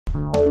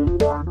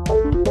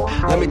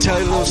Let me tell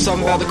you a little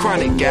something about the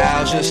chronic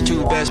gals. Just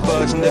two best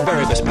buds and the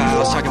very best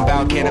pals. Talking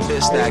about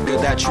cannabis, that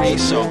good, that tree.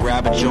 So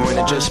grab a joint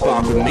and just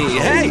spark with me.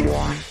 Hey!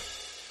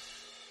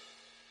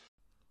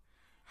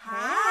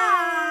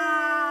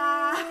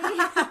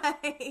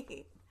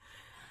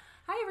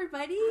 Hi,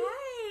 everybody.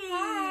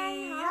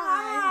 Hi.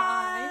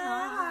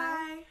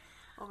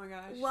 Oh my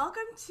gosh.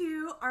 Welcome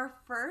to our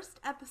first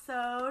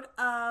episode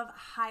of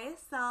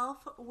Highest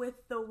Self with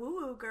the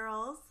Woo Woo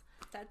Girls.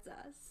 That's us.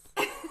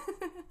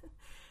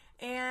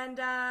 And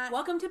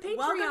Welcome to Patreon.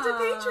 Welcome to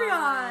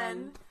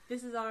Patreon.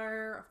 This is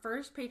our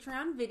first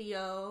Patreon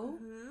video.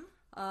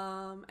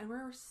 Mm-hmm. And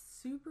we're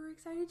super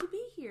excited to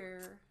be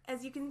here.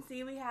 As you can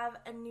see, we have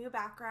a new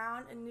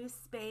background, a new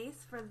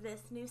space for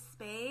this new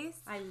space.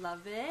 I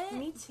love it.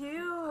 Me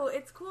too.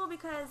 It's cool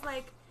because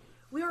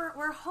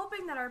we're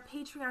hoping that our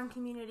Patreon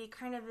community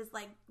kind of is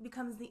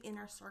becomes the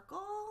inner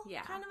circle.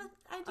 Yeah. Kind of an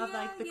idea. Of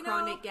the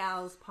Chronic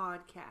Gals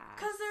podcast.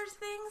 Because there's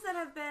things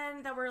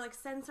that were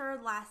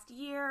censored last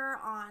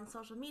year on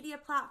social media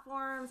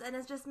platforms, and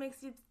it just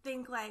makes you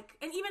think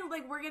and even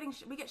we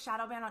get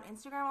shadow banned on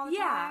Instagram all the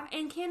time. Yeah,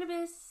 and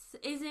cannabis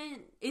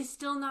is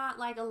still not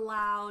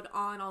allowed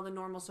on all the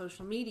normal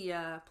social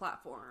media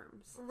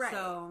platforms. Right.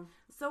 So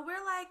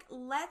we're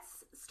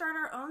let's start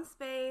our own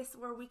space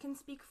where we can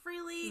speak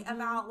freely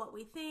about what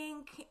we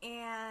think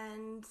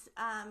and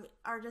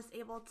are just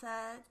able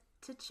to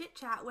chit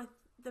chat with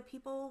the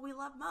people we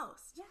love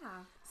most.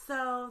 yeah.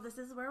 So this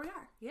is where we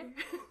are. Yep.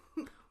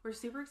 We're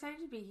super excited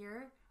to be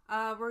here.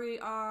 We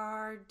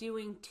are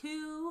doing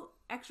 2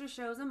 extra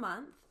shows a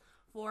month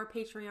for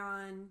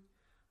Patreon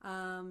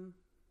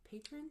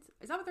patrons.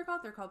 Is that what they're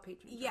called? They're called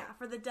patrons. Yeah, right?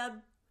 for the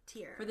dub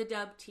tier. For the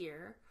dub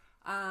tier.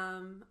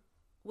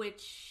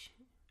 Which,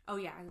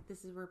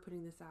 we're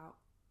putting this out.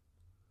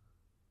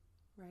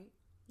 Right?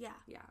 Yeah.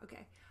 Yeah,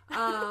 okay.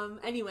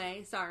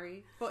 Anyway,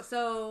 sorry.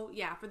 So,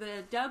 for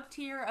the dub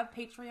tier of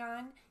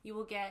Patreon, you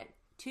will get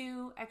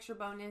 2 extra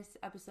bonus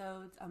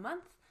episodes a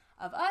month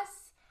of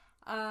us.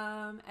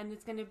 And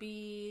it's going to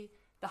be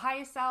The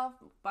Highest Self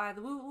by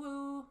the Woo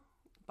Woo,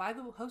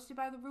 hosted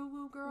by the Woo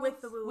Woo Girls. With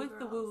the Woo Woo Girls.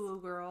 The Woo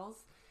Woo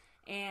Girls.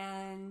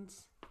 And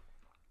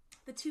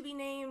the to be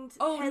named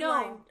headline.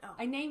 No. Oh,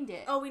 I named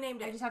it. Oh, we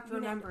named it. I just have to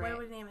remember it. Where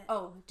would we name it?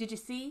 Oh, did you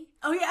see?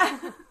 Oh, yeah.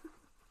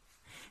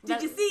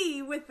 Did you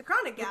see with the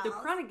Chronic Gals? With the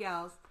Chronic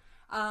Gals.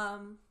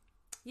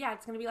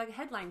 It's going to be like a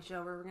headline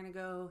show where we're going to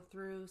go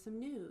through some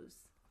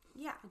news.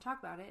 Yeah. And talk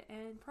about it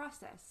and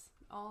process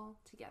all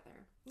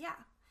together. Yeah.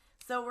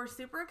 So we're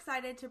super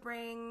excited to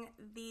bring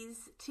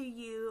these to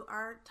you,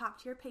 our top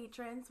tier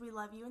patrons. We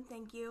love you and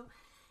thank you.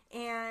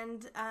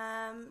 And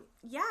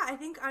I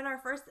think on our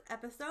first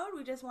episode,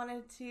 we just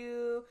wanted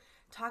to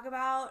talk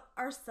about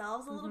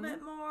ourselves a little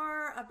bit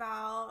more,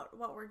 about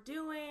what we're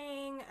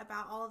doing,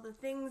 about all of the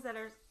things that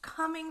are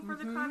coming for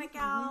the Chronic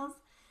Gals,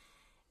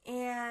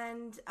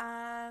 and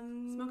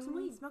Smoke some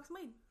weed.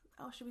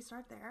 Oh, should we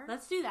start there?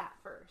 Let's do that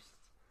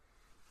first.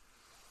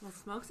 Let's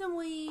smoke some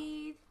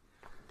weed.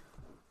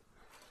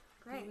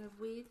 Great. Do you have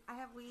weed? I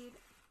have weed.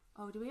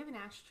 Oh, do we have an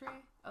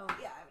ashtray? Oh,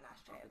 Yeah, I have an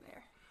ashtray over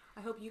there.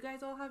 I hope you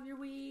guys all have your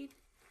weed.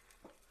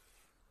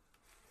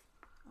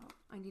 Oh,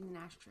 I need an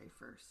ashtray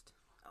first.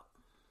 Oh.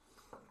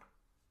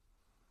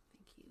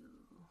 Thank you.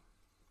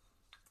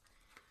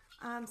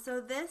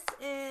 So this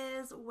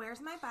is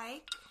Where's My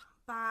Bike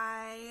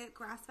by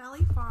Grass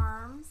Valley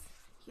Farms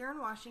here in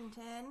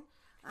Washington.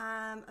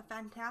 A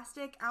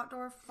fantastic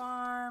outdoor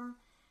farm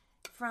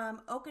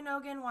from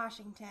Okanogan,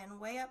 Washington,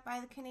 way up by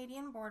the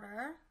Canadian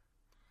border.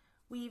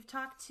 We've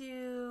talked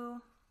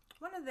to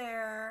one of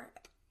their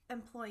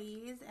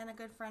employees and a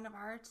good friend of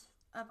ours,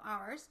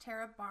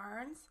 Tara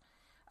Barnes,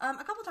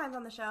 a couple times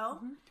on the show.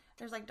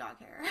 There's dog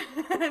hair.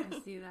 I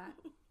see that.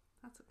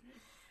 That's okay.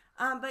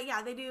 But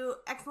yeah, they do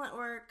excellent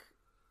work.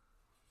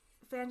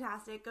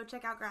 Fantastic. Go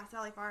check out Grass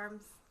Valley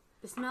Farms.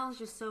 The smell is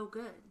just so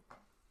good.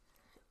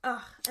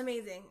 Ugh,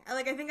 amazing.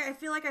 I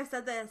feel like I've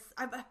said this.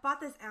 I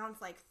bought this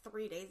ounce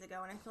 3 days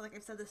ago, and I feel like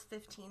I've said this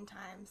 15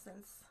 times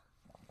since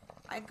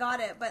I got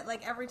it. But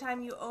every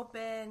time you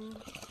open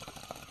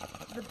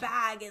the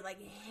bag, it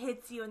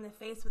hits you in the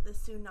face with a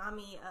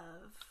tsunami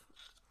of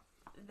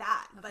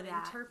that, but in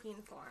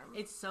terpene form.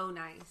 It's so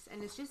nice,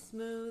 and it's just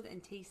smooth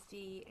and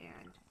tasty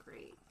and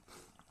great.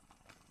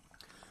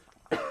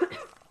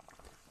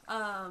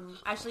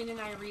 Ashley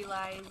and I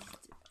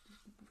realized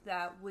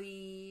that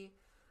we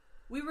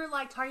were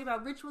talking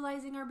about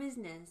ritualizing our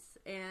business,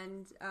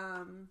 and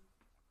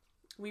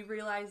we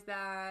realized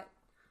that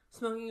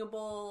smoking a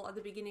bowl at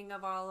the beginning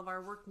of all of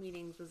our work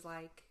meetings was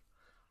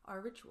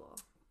our ritual.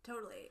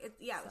 Totally. It's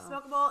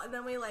smokable, and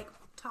then we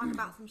talk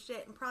about some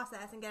shit and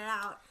process and get it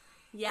out.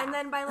 Yeah. And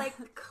then by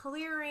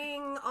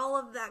clearing all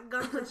of that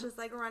gunk that's just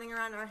running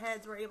around our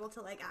heads, we're able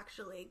to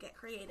actually get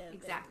creative.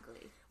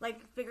 Exactly. And,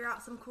 figure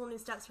out some cool new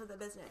steps for the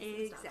business.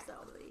 Exactly. And stuff,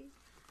 so.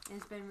 And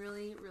it's been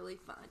really, really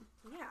fun.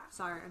 Yeah.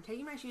 Sorry, I'm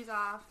taking my shoes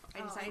off.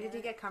 I decided to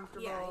get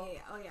comfortable.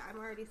 Yeah. Oh yeah, I'm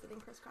already sitting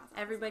crisscross.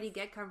 Everybody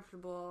get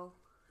comfortable.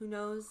 Who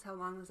knows how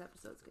long this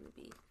episode's going to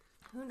be?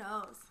 Who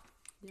knows?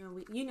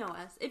 You know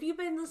us. If you've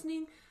been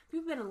listening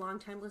been a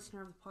long-time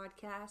listener of the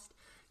podcast,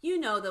 you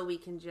know that we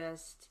can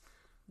just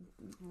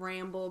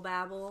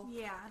babble,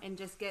 and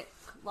just get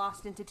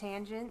lost into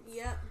tangents.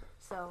 Yep.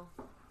 So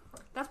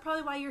that's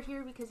probably why you're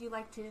here, because you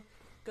like to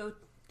go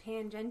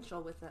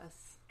tangential with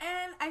us.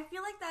 And I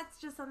feel like that's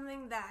just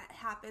something that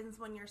happens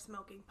when you're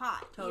smoking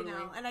pot, Totally. you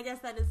know? And I guess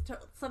that is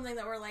something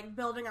that we're, like,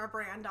 building our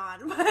brand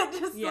on. But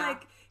just,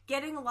 like,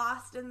 getting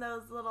lost in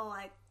those little,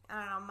 like,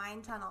 I don't know,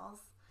 mind tunnels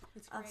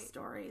of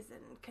stories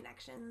and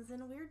connections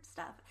and weird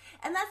stuff.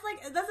 And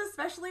that's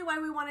especially why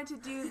we wanted to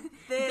do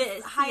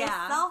this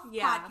Highest Self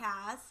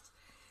podcast.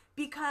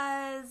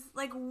 Because,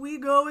 like, we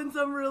go in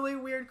some really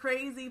weird,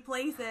 crazy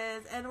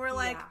places, and we're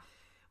like...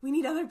 We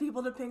need other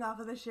people to ping off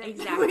of the shit.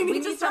 Exactly. We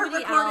need to start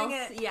recording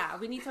it. Yeah,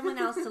 we need someone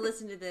else to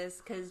listen to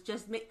this, because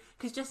just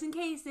in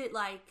case it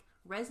like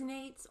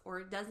resonates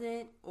or it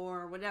doesn't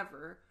or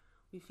whatever,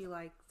 we feel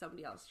like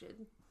somebody else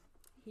should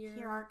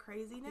hear our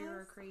craziness. Hear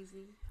our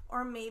crazy.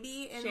 Or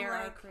maybe in share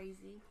like our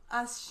crazy.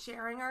 Us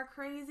sharing our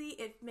crazy,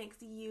 it makes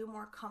you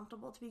more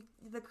comfortable to be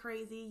the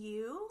crazy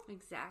you.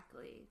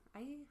 Exactly.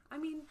 I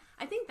mean,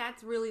 I think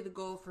that's really the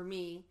goal for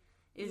me,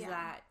 is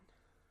that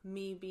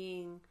me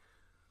being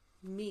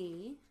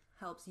me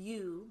helps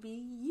you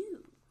be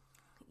you.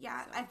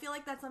 Yeah, so. I feel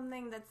like that's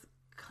something that's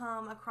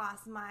come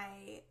across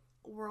my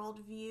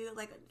worldview.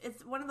 Like,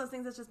 it's one of those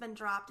things that's just been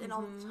dropped in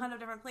a ton of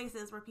different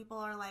places where people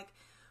are like,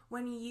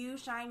 when you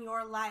shine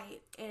your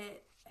light,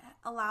 it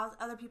allows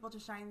other people to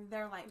shine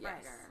their light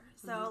brighter.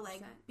 So, 100%.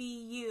 Like,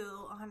 be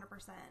you 100%.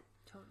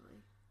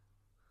 Totally.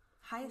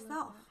 Highest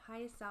self.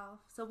 Highest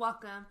self. So,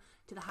 welcome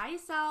to the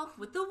Highest Self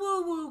with the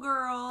Woo Woo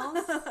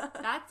Girls.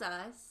 That's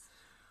us.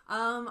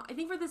 I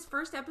think for this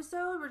first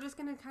episode, we're just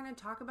going to kind of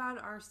talk about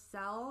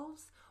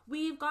ourselves.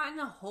 We've gotten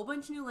a whole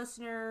bunch of new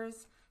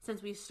listeners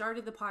since we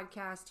started the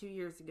podcast 2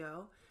 years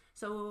ago.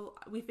 So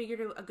we figured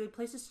a good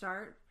place to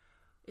start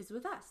is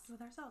with us.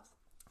 With ourselves.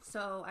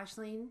 So,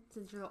 Ashleen,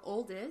 since you're the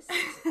oldest,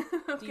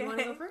 do you want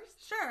to go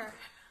first? Sure.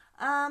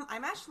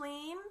 I'm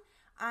Ashleen.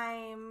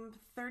 I'm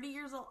 30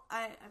 years old.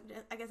 I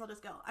guess I'll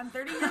just go. I'm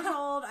 30 years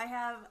old. I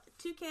have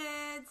 2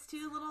 kids,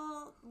 2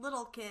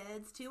 little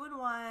kids, 2 and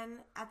 1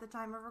 at the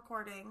time of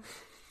recording.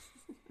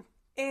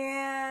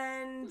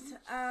 And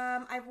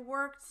I've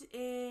worked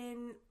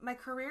my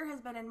career has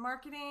been in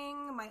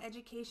marketing. My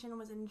education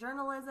was in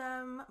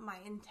journalism. My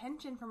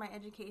intention for my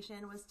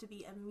education was to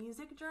be a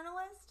music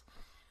journalist.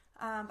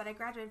 But I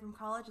graduated from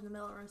college in the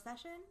middle of a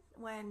recession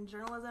when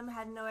journalism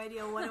had no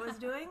idea what it was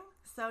doing.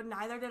 So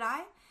neither did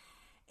I.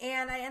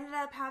 And I ended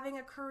up having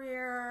a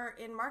career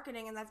in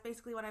marketing, and that's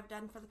basically what I've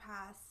done for the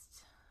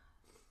past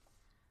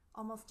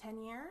almost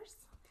 10 years.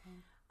 Okay.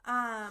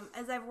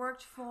 As I've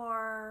worked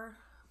for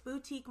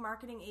boutique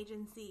marketing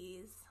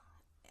agencies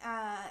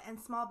and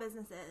small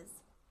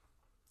businesses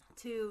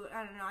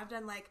I've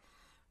done like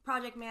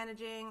project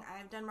managing,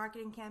 I've done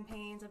marketing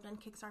campaigns, I've done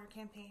Kickstarter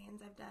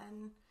campaigns, I've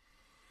done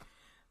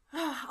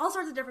all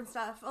sorts of different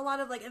stuff, a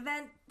lot of like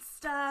event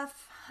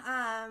stuff.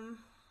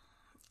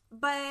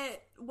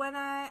 But when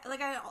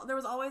there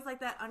was always like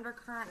that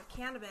undercurrent of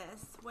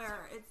cannabis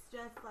where it's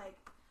just like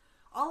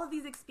all of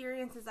these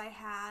experiences I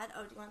had.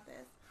 Oh, do you want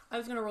this? I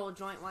was gonna roll a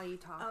joint while you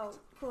talked. Oh,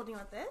 cool. Do you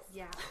want this?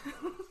 Yeah.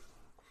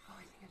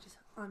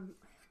 I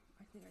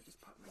think I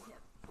just popped my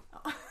hip.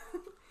 Oh.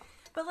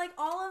 But like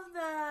all of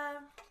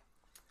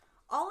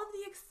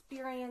the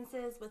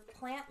experiences with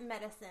plant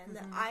medicine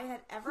that I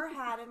had ever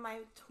had in my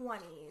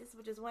 20s,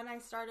 which is when I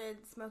started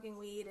smoking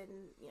weed and,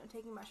 you know,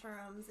 taking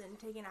mushrooms and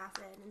taking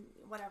acid and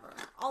whatever,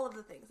 all of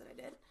the things that I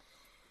did.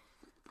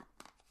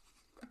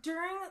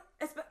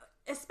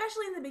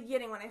 Especially in the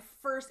beginning when I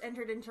first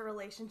entered into a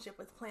relationship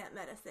with plant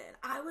medicine,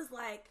 I was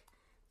like,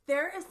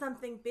 there is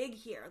something big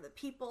here that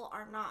people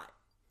are not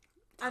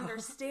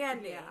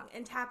understanding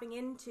and tapping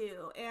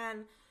into,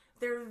 and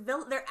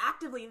they're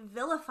actively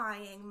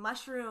vilifying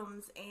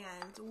mushrooms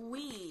and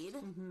weed,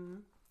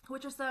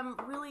 which are some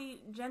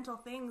really gentle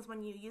things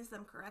when you use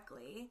them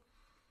correctly.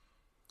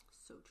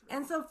 So true.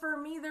 And so for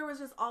me, there was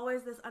just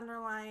always this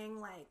underlying,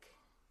 like,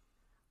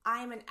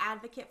 I'm an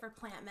advocate for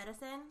plant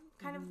medicine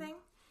kind of thing.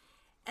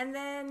 And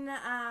then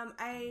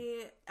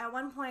I, at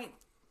one point,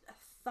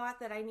 thought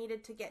that I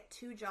needed to get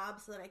 2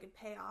 jobs so that I could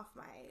pay off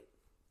my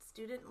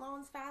student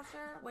loans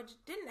faster, which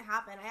didn't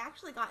happen. I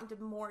actually got into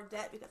more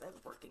debt because I was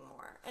working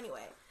more.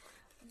 Anyway,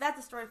 that's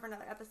a story for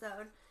another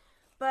episode.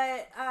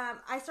 But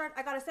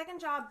I got a second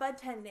job bud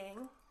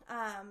tending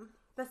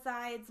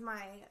besides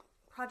my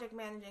project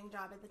managing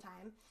job at the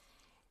time.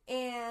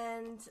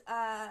 And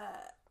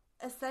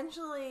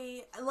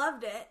essentially, I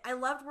loved it. I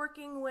loved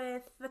working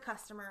with the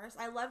customers.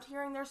 I loved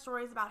hearing their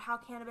stories about how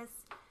cannabis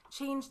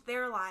changed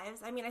their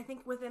lives. I mean, I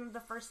think within the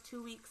first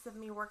 2 weeks of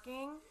me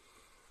working,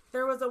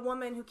 there was a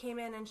woman who came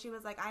in and she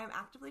was like, I am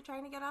actively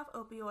trying to get off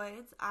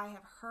opioids. I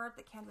have heard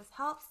that cannabis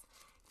helps.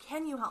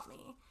 Can you help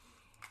me?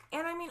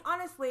 And I mean,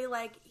 honestly,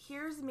 like,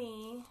 here's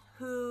me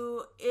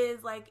who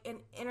is like an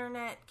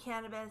internet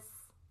cannabis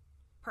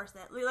person.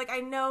 Like,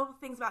 I know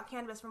things about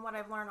cannabis from what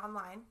I've learned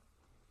online.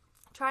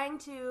 Trying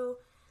to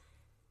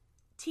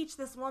teach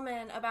this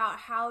woman about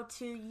how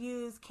to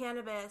use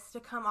cannabis to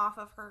come off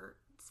of her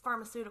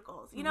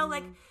pharmaceuticals. You know,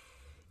 like,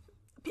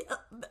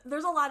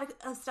 there's a lot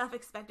of stuff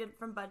expected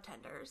from bud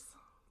tenders.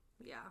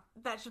 Yeah.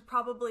 That should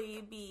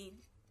probably be,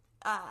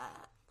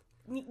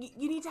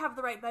 you need to have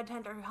the right bud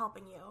tender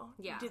helping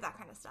you do that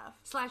kind of stuff.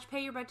 /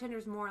 pay your bud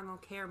tenders more and they'll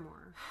care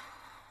more.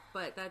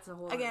 But that's a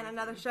whole Again, other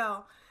another thing.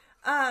 show.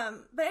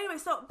 But anyway,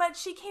 but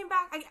she came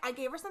back. I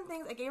gave her some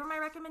things. I gave her my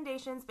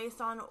recommendations based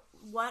on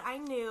what I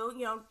knew,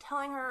 you know,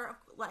 telling her,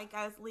 like,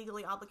 I was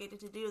legally obligated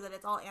to do, that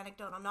it's all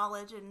anecdotal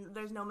knowledge and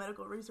there's no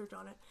medical research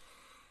on it.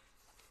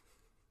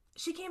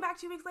 She came back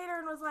 2 weeks later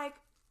and was like,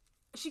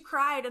 she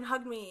cried and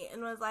hugged me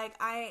and was like,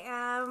 I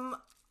am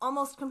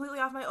almost completely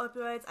off my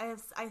opioids. I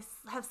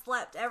have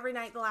slept every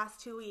night the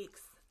last 2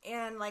 weeks.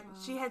 And, like,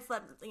 she had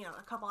slept, you know,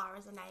 a couple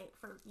hours a night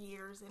for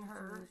years in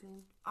her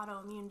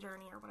autoimmune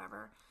journey or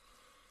whatever.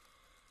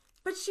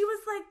 But she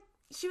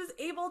was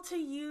able to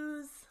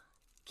use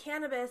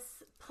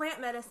cannabis plant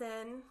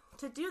medicine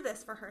to do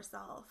this for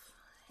herself.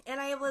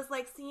 And I was,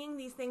 like, seeing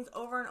these things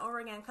over and over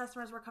again.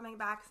 Customers were coming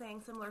back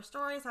saying similar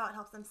stories, how it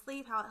helps them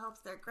sleep, how it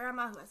helps their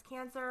grandma who has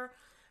cancer,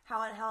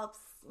 how it helps,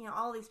 you know,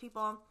 all these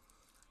people.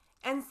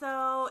 And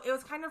so it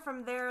was kind of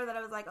from there that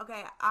I was like,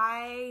 okay,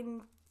 I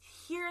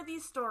hear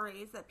these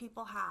stories that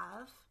people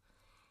have,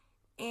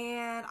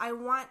 and I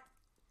want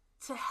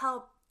to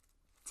help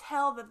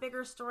tell the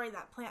bigger story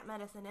that plant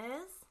medicine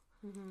is.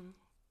 Mm-hmm.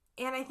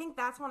 And I think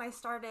that's when I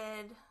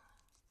started.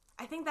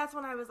 I think that's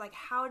when I was like,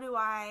 how do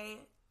I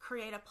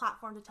create a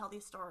platform to tell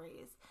these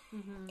stories?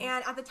 Mm-hmm.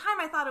 And at the time,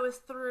 I thought it was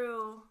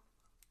through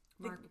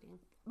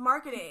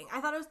marketing. I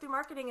thought it was through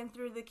marketing and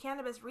through the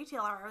cannabis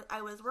retailer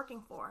I was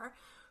working for,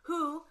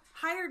 who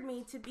hired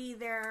me to be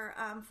their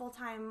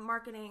full-time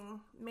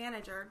marketing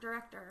manager,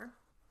 director.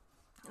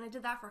 And I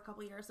did that for a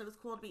couple years, so it was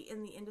cool to be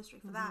in the industry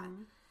for that.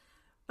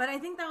 But I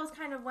think that was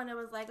kind of when it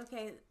was like,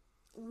 okay,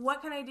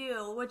 what can I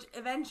do? Which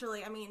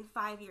eventually, I mean,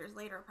 5 years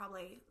later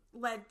probably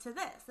led to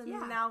this. And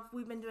now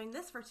we've been doing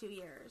this for 2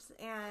 years.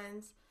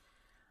 And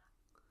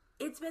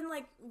it's been,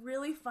 like,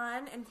 really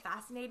fun and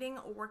fascinating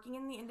working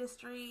in the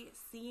industry,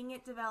 seeing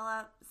it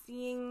develop,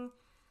 seeing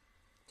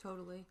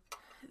Totally.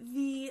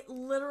 the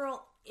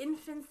literal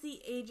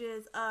infancy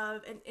ages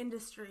of an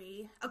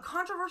industry, a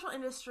controversial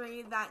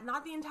industry that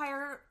not the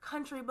entire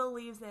country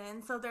believes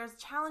in. So there's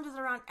challenges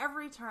around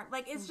every turn.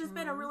 Like, it's just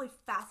been a really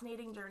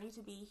fascinating journey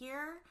to be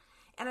here.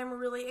 And I'm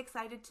really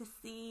excited to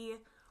see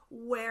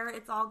where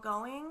it's all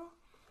going.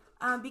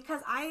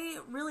 Because I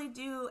really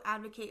do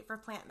advocate for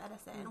plant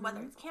medicine,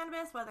 whether it's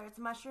cannabis, whether it's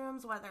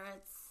mushrooms, whether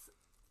it's,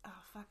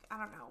 I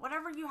don't know,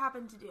 whatever you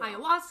happen to do.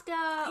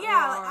 Ayahuasca.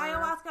 Yeah, like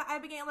ayahuasca,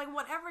 ibogaine, like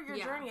whatever your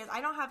journey is.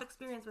 I don't have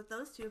experience with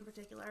those two in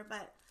particular,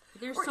 but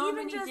there's so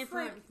many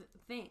different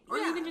things. Or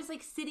even just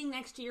like sitting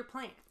next to your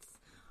plants,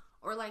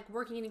 or like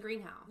working in a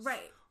greenhouse,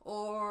 right?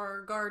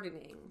 Or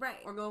gardening, right?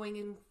 Or going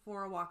in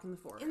for a walk in the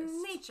forest,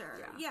 in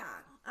nature. Yeah.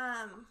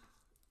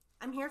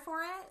 I'm here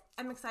for it.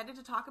 I'm excited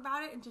to talk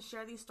about it and to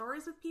share these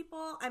stories with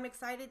people. I'm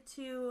excited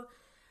to,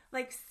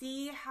 like,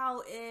 see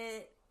how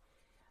it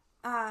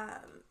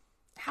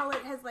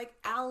has, like,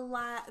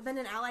 been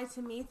an ally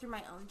to me through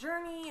my own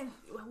journey and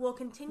will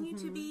continue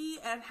to be,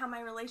 and how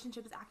my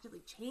relationship is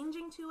actively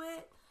changing to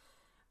it,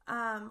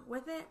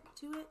 with it,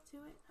 to it.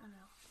 I don't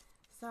know.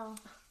 So,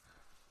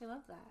 I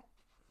love that.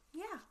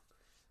 Yeah.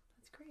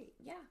 That's great.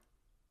 Yeah.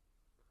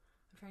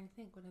 I'm trying to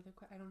think what other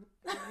I don't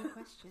have any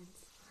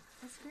questions.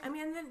 That's great. I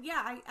mean, and then,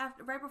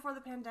 right before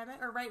the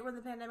pandemic, or right when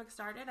the pandemic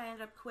started, I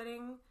ended up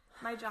quitting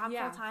my job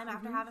full-time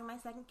after having my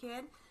second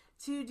kid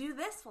to do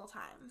this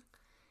full-time.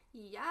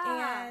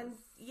 Yeah. And,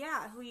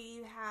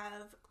 we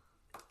have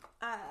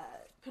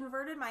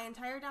converted my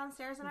entire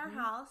downstairs in our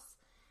house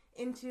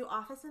into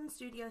office and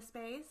studio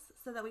space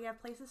so that we have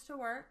places to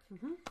work.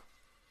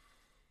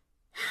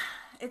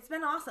 It's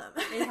been awesome.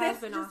 It has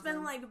been awesome. It's just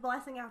been, like,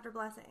 blessing after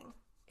blessing.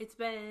 It's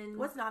been...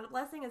 What's not a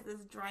blessing is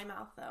this dry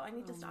mouth, though. I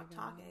need to stop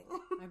talking.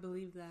 I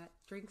believe that.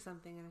 Drink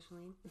something,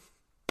 Ashley.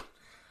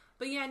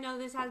 But yeah, no,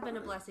 this has been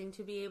a blessing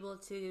to be able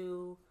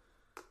to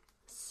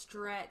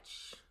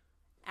stretch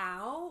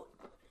out,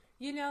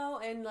 you know,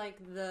 and like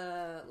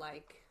the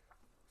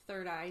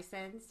third eye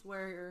sense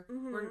where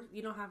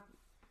you don't have,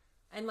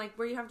 and like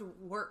where you have to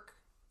work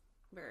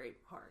very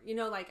hard. You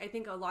know, like I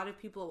think a lot of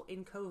people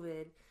in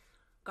COVID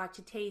got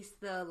to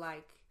taste the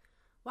like,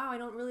 wow, I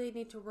don't really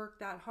need to work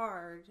that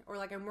hard, or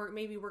like I'm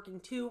maybe working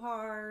too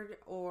hard,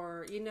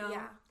 or you know,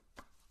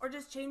 or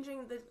just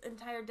changing the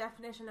entire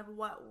definition of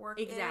what work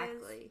is.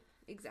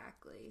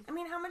 Exactly. I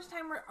mean, how much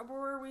time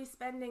were we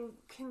spending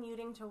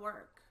commuting to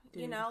work?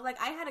 Dude. You know, like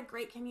I had a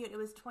great commute. It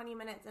was 20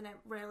 minutes and it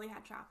rarely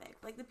had traffic.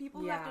 Like the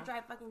people who have to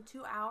drive fucking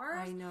 2 hours.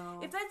 I know.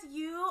 If that's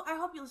you, I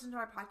hope you listen to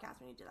our podcast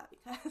when you do that,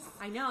 because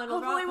I know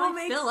it'll hopefully we'll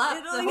make fill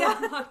up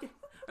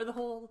the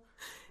whole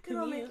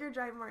commute. It'll make your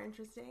drive more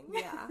interesting.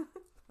 Yeah.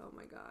 Oh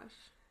my gosh,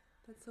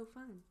 that's so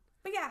fun.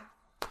 But yeah,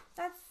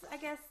 that's I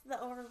guess the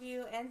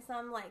overview and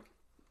some like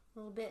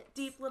little bit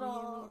deep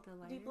little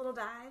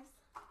dives.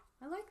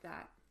 I like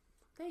that.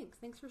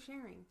 Thanks for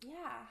sharing.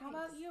 Yeah. How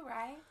about you,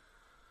 Rai?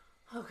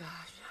 Oh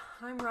gosh,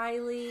 I'm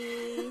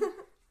Riley.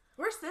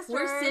 We're sisters.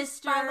 We're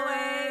sisters. By the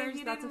way, if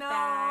you That's didn't a know.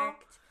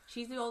 fact.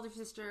 She's the older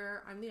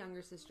sister. I'm the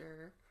younger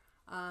sister.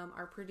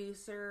 Our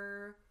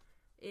producer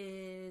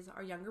is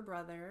our younger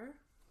brother.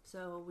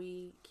 So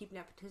we keep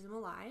nepotism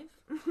alive.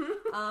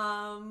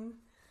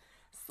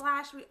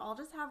 Slash, we all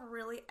just have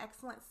really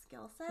excellent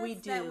skill sets. We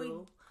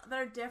do. That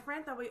are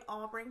different that we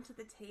all bring to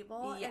the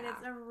table. Yeah. And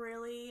it's a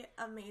really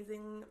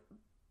amazing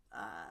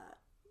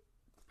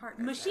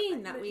partnership.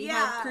 Machine that we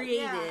have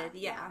created.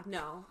 Yeah.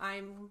 No,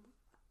 I'm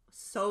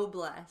so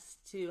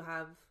blessed to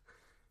have,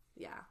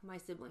 my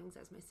siblings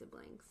as my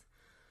siblings.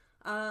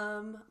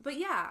 But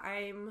yeah,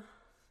 I'm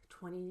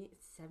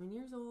 27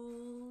 years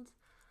old.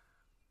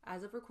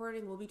 As of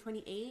recording, we'll be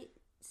 28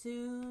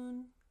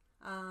 soon.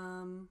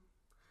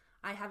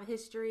 I have a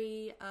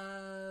history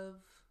of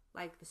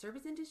like the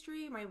service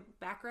industry. My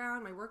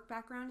work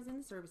background is in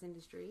the service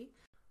industry.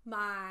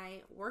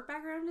 My work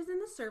background is in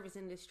the service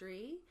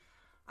industry.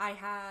 I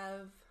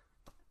have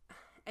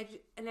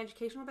an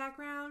educational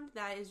background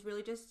that is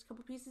really just a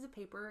couple pieces of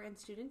paper and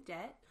student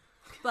debt.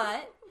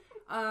 But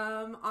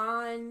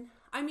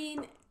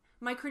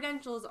my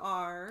credentials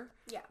are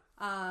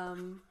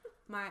I'm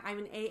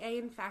an AA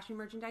in fashion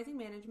merchandising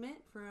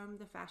management from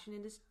the Fashion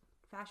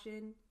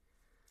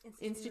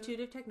Institute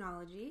of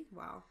Technology.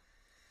 Wow.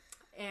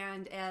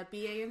 And a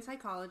BA in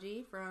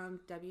psychology from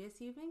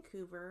WSU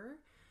Vancouver.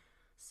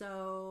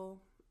 So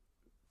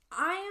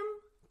I am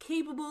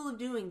capable of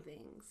doing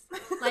things.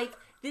 Like,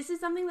 this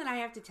is something that I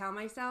have to tell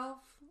myself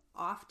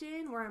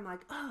often, where I'm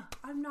like, oh,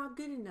 I'm not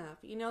good enough.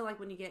 You know, like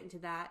when you get into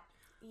that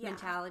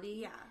mentality.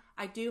 Yeah.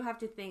 I do have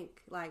to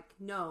think like,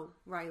 no,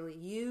 Riley,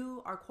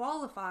 you are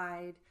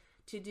qualified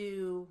to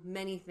do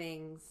many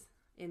things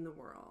in the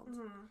world.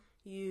 Mm-hmm.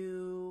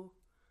 You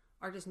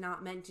are just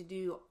not meant to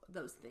do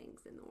those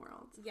things in the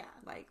world. Yeah.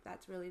 Like,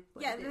 that's really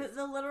what it is.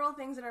 The literal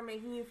things that are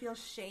making you feel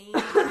shame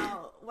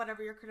about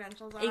whatever your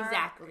credentials are.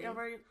 Exactly.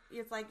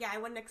 It's like, I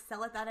wouldn't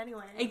excel at that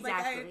anyway.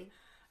 Exactly.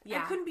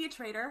 Like, I couldn't be a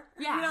trader.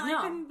 Yeah,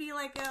 I couldn't be,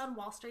 like, on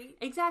Wall Street.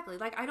 Exactly.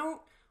 Like, I don't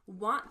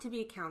want to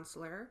be a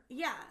counselor.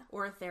 Yeah.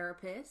 Or a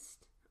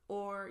therapist.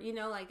 Or,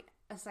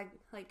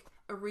 like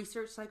a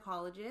research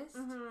psychologist.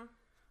 Mm-hmm.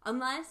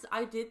 Unless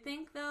I did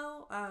think,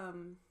 though,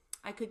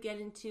 I could get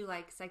into,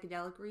 like,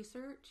 psychedelic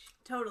research.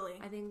 Totally.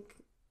 I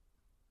think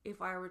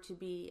if I were to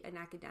be an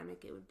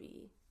academic, it would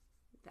be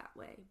that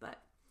way,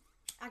 but...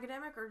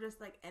 Academic or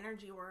just, like,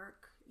 energy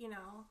work,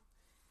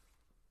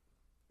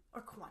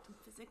 or quantum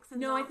physics.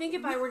 No, I think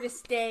if I were to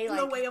stay,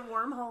 like... the way of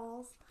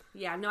wormholes.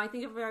 Yeah, no, I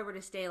think if I were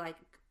to stay, like,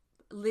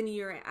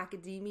 linear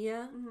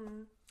academia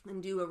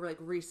and do a, like,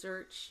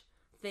 research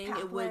thing,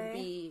 pathway. It would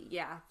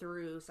be,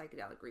 through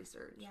psychedelic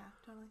research. Yeah,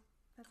 totally.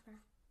 That's fair.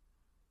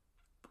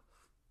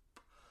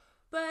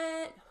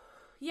 But,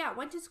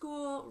 went to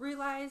school,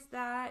 realized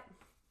that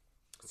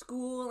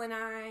school and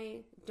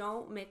I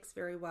don't mix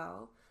very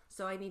well,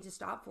 so I need to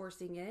stop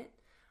forcing it.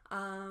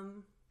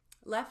 When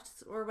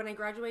I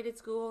graduated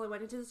school, I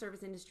went into the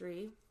service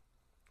industry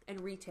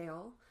and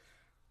retail.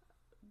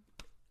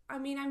 I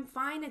mean, I'm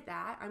fine at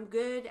that. I'm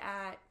good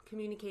at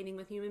communicating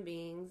with human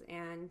beings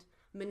and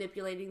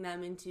manipulating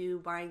them into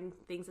buying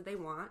things that they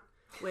want,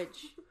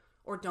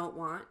 or don't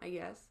want, I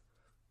guess.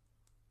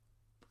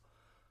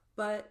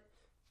 But...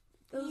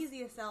 the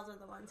easiest sells are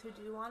the ones who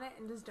do want it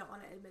and just don't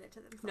want to admit it to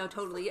themselves. No,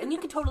 totally. And you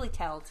can totally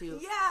tell, too.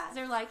 Yeah.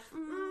 They're like,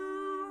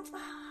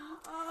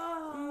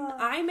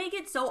 I make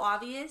it so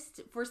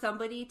obvious for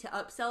somebody to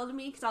upsell to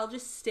me because I'll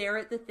just stare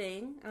at the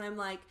thing. And I'm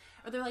like,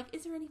 or they're like,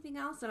 is there anything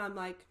else? And I'm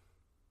like,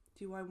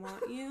 do I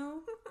want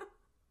you?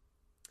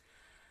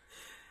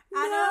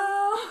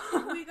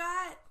 Adam,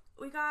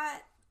 we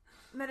got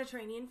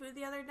Mediterranean food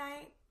the other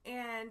night.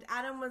 And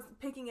Adam was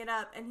picking it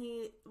up and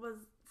he was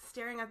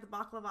staring at the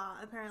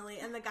baklava, apparently,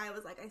 and the guy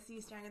was like, I see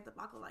you staring at the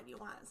baklava, do you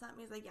want something?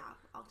 He's like, yeah,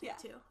 I'll take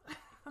two.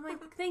 I'm like,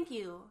 thank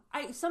you.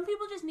 Some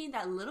people just need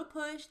that little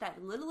push,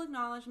 that little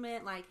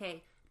acknowledgement, like,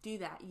 hey, do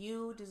that.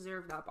 You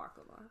deserve that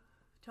baklava.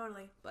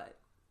 Totally. But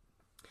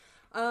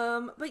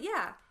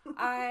yeah,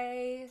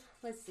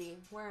 let's see,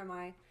 where am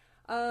I?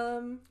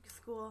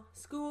 School.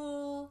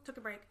 Took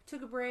a break.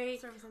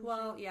 Service industry.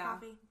 Well, yeah.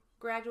 Coffee.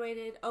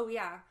 Graduated. Oh,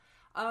 yeah.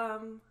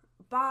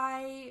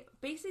 By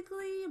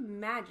basically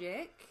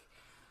magic,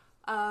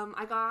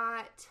 I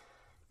got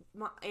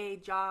a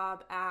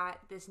job at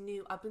this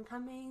new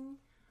up-and-coming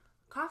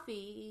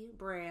coffee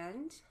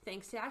brand,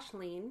 thanks to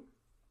Ashleen,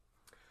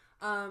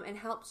 and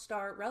helped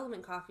start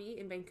Relevant Coffee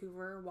in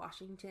Vancouver,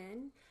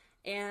 Washington,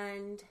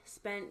 and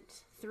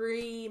spent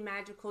 3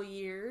 magical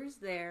years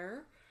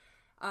there,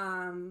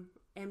 and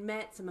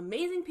met some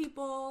amazing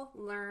people,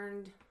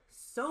 learned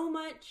so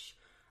much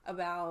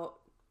about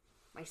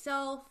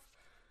myself,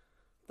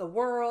 the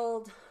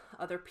world,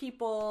 other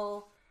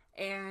people,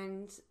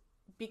 and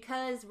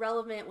because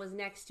Relevant was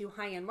next to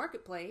High End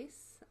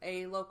Marketplace,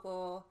 a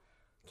local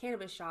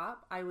cannabis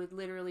shop, I would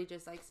literally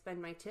just like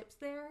spend my tips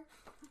there.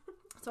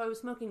 So I was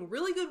smoking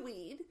really good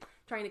weed,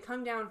 trying to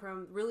come down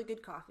from really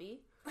good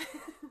coffee.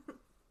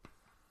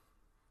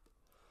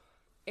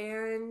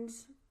 And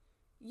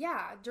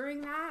yeah,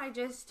 during that I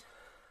just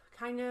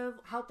kind of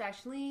helped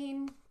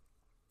Ashleen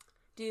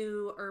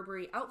do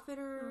Herbery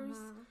Outfitters,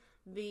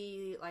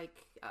 the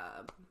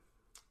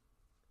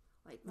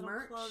Little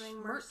merch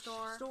clothing merch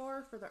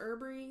store for the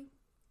Herbery.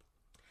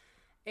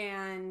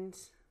 And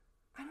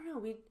I don't know,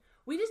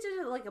 we just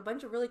did like a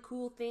bunch of really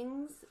cool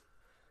things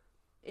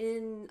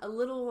in a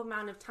little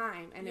amount of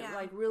time, and it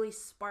like really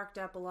sparked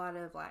up a lot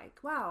of like,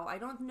 wow, I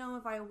don't know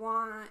if I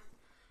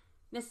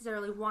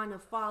necessarily want to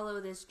follow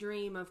this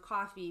dream of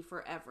coffee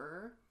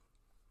forever,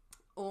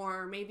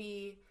 or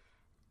maybe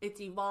it's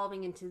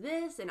evolving into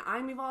this and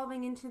I'm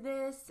evolving into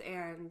this.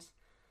 And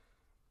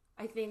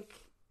I think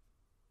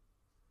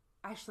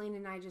Ashleen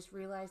and I just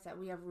realized that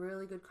we have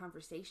really good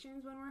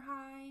conversations when we're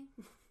high.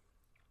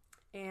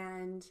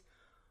 And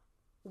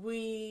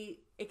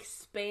we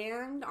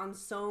expand on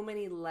so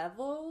many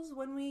levels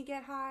when we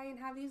get high and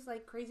have these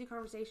like crazy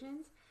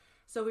conversations.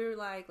 So we were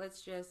like,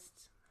 let's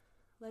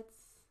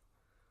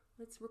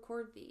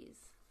record these,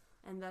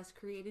 and thus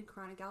created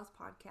Chronic Gals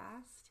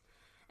podcast.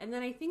 And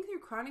then I think through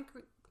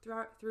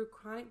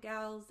Chronic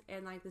Gals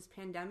and like this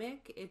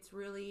pandemic, it's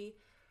really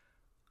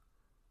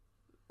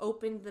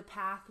opened the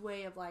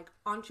pathway of like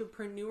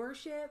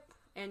entrepreneurship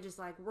and just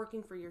like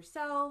working for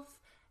yourself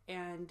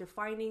and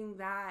defining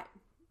that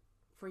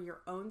for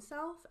your own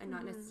self, and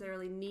not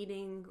necessarily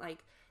needing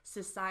like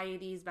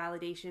society's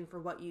validation for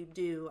what you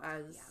do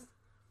as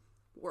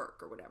work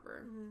or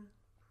whatever.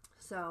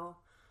 So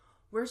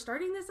we're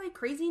starting this like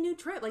crazy new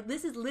trip. Like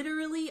this is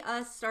literally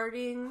us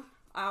starting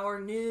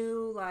our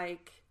new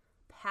like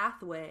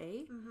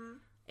pathway,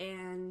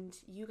 and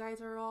you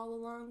guys are all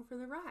along for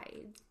the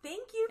ride.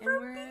 Thank you for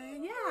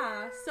being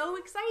here. So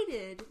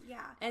excited.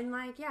 Yeah. And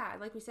like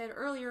we said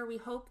earlier, we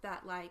hope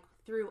that like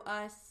through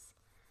us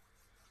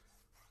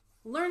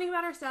learning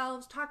about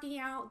ourselves, talking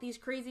out these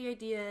crazy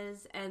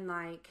ideas, and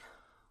like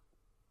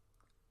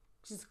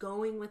just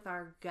going with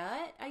our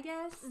gut, I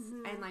guess,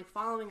 and like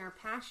following our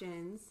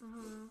passions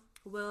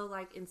will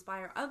like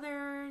inspire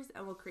others,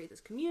 and we'll create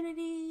this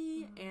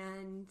community,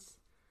 and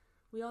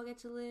we all get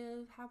to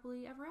live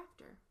happily ever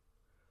after.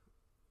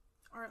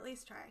 Or at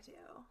least try to.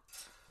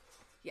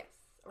 Yes.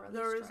 Or at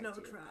there least is no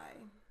try.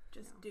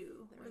 Just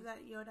do. Was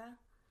that Yoda?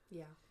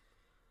 Yeah.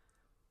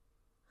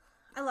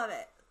 I love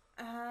it.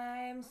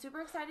 I'm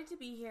super excited to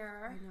be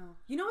here. I know.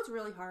 You know what's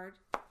really hard?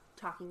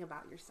 Talking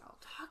about yourself.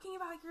 Talking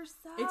about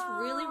yourself. It's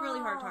really, really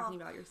hard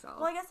talking about yourself.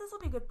 Well, I guess this will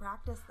be good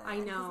practice then. I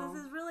know. Because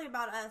this is really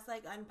about us,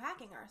 like,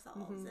 unpacking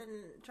ourselves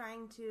and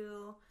trying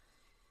to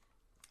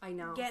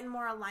get in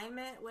more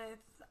alignment with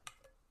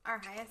our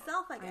highest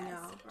self, I guess. I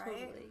know.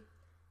 Right? Totally.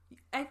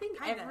 I think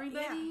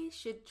everybody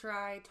should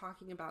try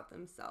talking about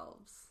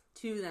themselves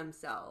to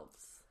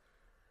themselves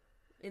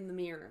in the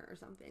mirror or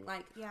something.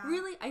 Like,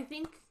 really, I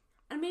think,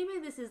 and maybe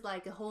this is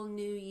like a whole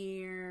new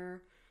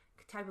year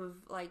type of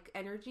like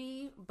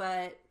energy,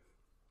 but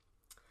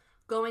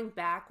going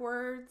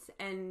backwards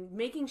and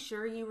making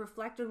sure you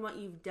reflect on what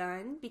you've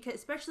done, because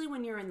especially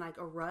when you're in like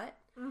a rut,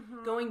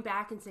 going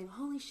back and saying,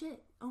 holy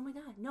shit, oh my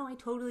god, no, I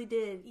totally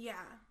did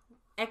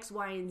X,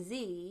 Y, and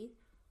Z.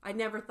 I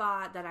never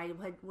thought that I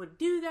would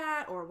do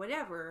that or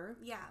whatever.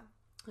 Yeah.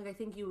 Like, I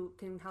think you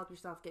can help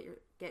yourself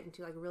get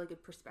into like a really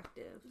good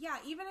perspective. Yeah,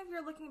 even if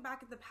you're looking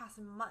back at the past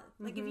month,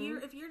 like if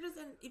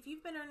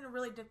you've been in a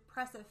really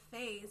depressive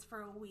phase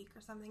for a week or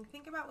something,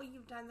 think about what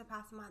you've done the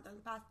past month or the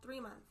past 3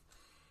 months,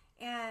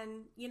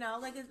 and you know,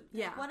 like,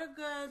 what a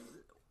good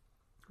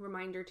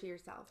reminder to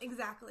yourself.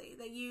 Exactly,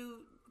 that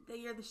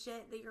you're the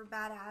shit, that you're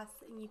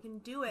badass, and you can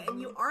do it, and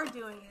you are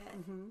doing it.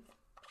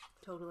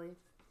 Totally,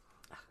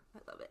 I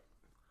love it.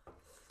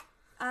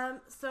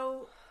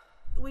 So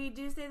we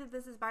do say that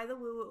this is by the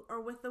woo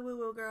or with the woo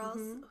woo girls.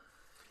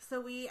 So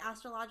we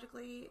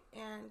astrologically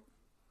and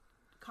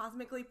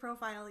cosmically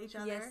profile each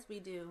other. Yes, we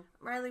do.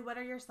 Riley, what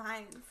are your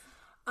signs?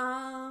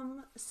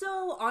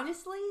 So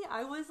honestly,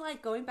 I was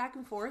like going back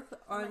and forth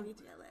on I need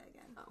to get lit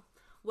again.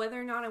 Whether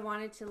or not I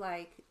wanted to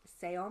like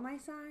say all my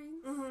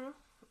signs.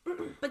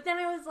 But then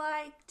I was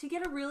like, to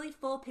get a really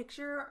full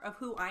picture of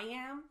who I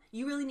am,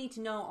 you really need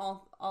to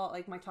know all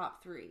like my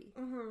top 3,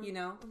 you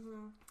know?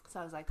 So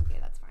I was like, okay,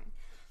 that's fine.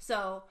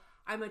 So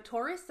I'm a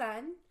Taurus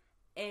sun,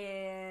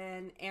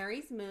 an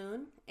Aries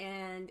moon,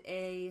 and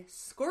a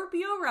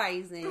Scorpio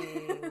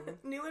rising.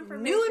 New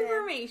information. New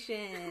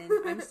information.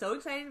 I'm so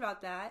excited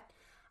about that.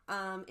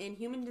 In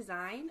human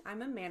design,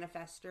 I'm a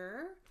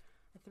manifester,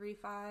 a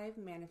 3-5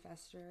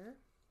 manifester.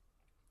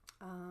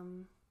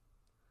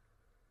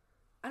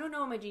 I don't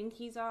know what my gene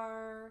keys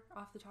are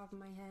off the top of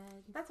my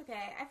head. That's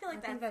okay. I feel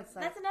like that's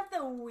like, enough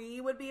that we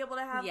would be able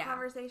to have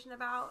conversation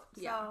about.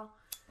 So,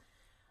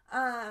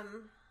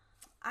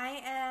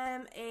 I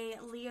am a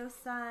Leo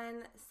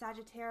sun,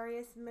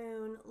 Sagittarius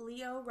moon,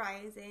 Leo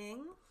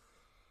rising.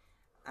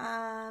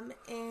 And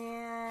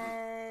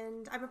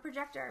I'm a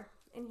projector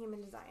in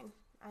human design.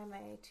 I'm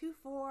a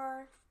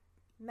 2-4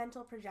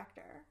 mental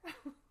projector.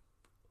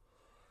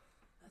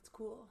 That's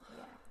cool.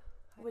 Yeah.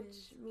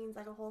 Which means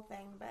like a whole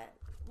thing, but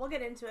we'll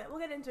get into it. We'll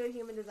get into a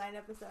human design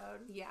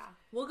episode. Yeah.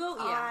 We'll go,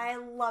 I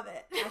love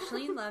it.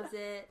 Ashleen loves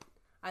it.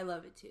 I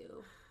love it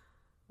too.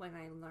 when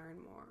I learn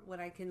more, when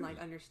I can like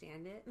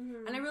understand it.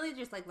 And I really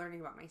just like learning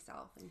about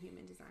myself and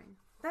human design.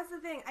 That's the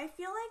thing. I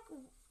feel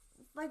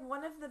like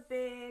one of the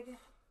big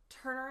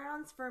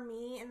turnarounds for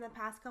me in the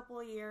past couple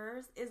of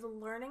years is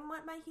learning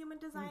what my human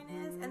design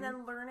is, and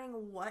then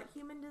learning what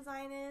human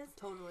design is.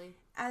 Totally.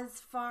 As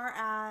far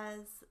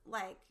as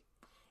like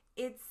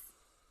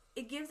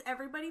it gives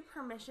everybody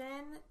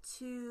permission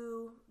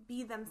to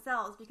be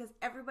themselves, because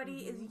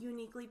everybody is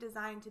uniquely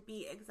designed to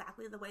be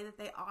exactly the way that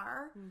they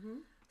are.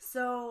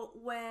 So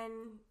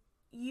when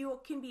you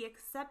can be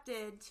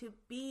accepted to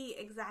be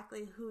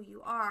exactly who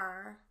you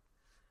are,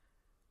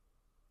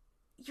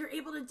 you're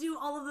able to do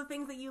all of the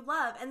things that you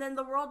love, and then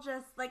the world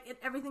just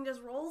everything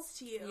just rolls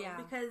to you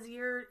because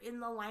you're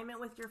in alignment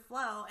with your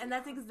flow. And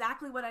that's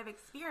exactly what I've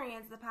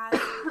experienced the past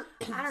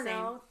I don't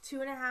know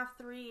 2.5,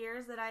 3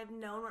 years that I've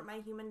known what my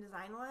human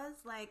design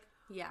was. Like,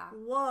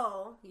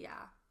 whoa.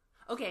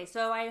 Okay,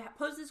 so I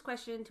posed this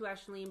question to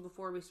Ashleen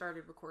before we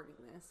started recording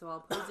this, so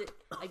I'll pose it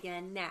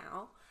again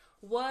now.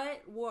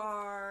 What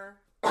are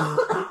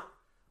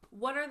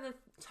the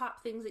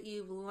top things that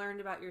you've learned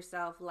about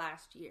yourself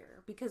last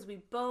year? Because we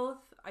both,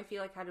 I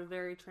feel like, had a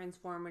very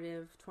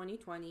transformative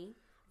 2020.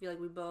 I feel like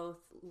we both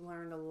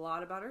learned a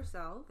lot about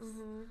ourselves.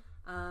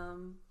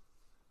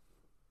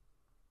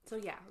 So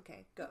yeah,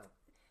 okay, go.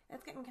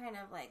 It's getting kind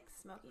of like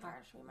smoky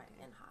harsh. We might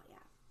end hot,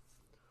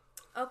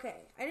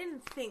 Okay, I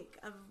didn't think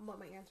of what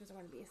my answers are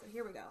going to be, so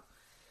here we go.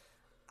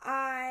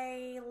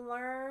 I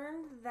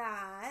learned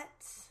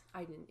that...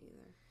 I didn't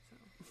either,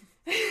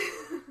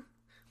 so...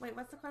 Wait,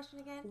 what's the question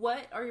again?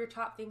 What are your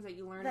top things that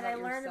you learned that about I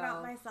learned yourself?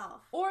 about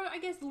myself? Or I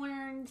guess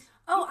learned...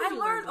 Oh, I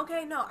learned...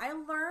 Okay, no. I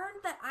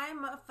learned that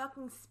I'm a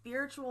fucking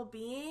spiritual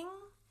being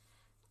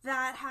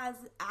that has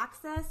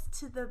access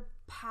to the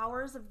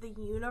powers of the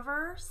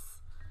universe.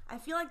 I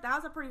feel like that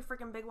was a pretty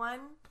freaking big one.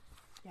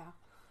 Yeah.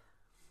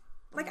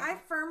 Like, I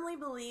firmly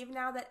believe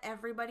now that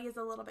everybody is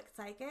a little bit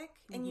psychic,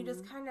 and you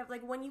just kind of,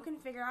 like, when you can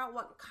figure out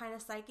what kind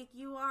of psychic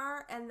you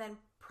are and then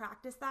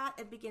practice that,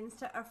 it begins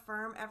to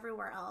affirm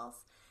everywhere else.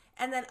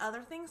 And then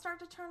other things start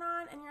to turn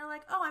on, and you're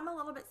like, oh, I'm a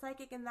little bit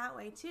psychic in that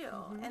way, too.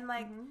 And,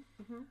 like,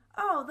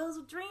 oh, those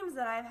dreams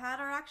that I've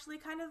had are actually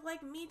kind of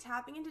like me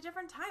tapping into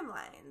different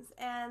timelines.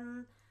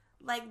 And,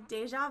 like,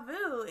 deja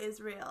vu is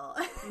real.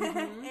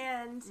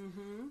 And,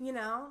 you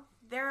know,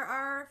 there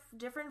are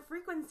different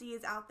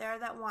frequencies out there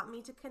that want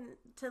me to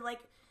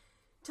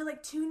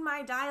tune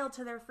my dial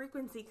to their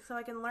frequency so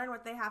I can learn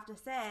what they have to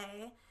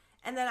say.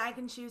 And then I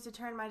can choose to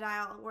turn my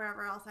dial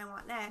wherever else I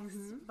want next.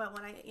 But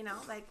when I, you know,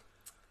 like...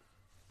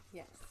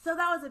 Yes. So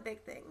that was a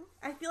big thing.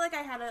 I feel like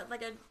I had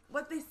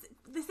what they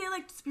say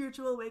like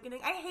spiritual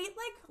awakening. I hate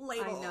like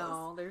labels. I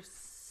know, they're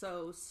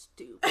so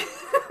stupid.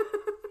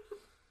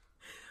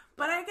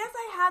 But I guess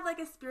I had like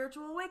a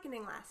spiritual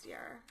awakening last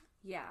year.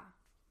 Yeah.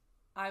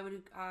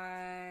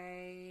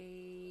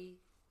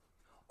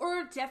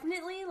 Or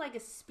definitely like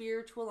a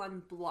spiritual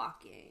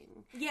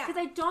unblocking. Yeah.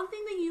 Because I don't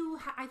think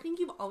that I think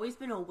you've always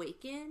been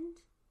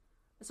awakened.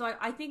 So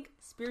I think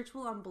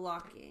spiritual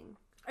unblocking.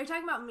 Are you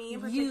talking about me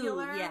in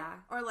particular? You, yeah.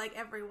 Or like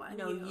everyone?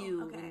 No,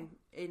 you okay.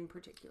 in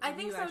particular. I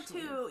think so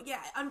too. Yeah,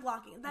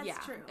 unblocking.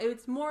 That's true.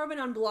 It's more of an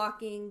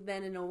unblocking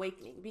than an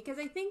awakening. Because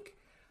I think...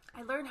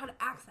 I learned how to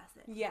access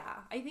it.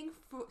 Yeah. I think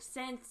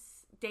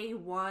since day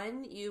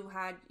one,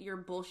 your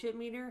bullshit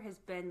meter has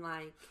been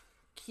like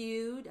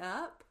queued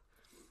up.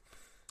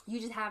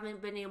 You just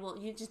haven't been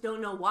you just don't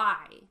know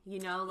why. You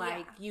know,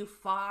 like you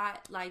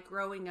fought like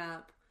growing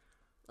up,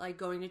 like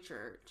going to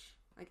church.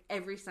 Like,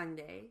 every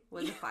Sunday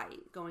was a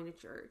fight going to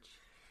church.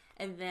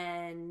 And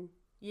then,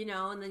 you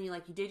know, and then you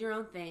did your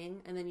own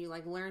thing. And then you,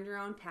 like, learned your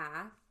own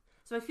path.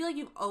 So I feel like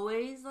you've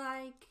always,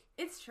 like...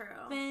 It's true.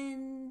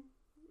 Been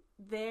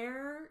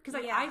there. Because,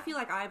 like, I feel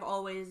like I've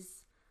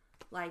always,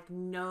 like,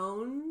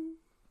 known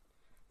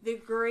the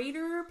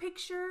greater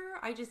picture.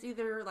 I just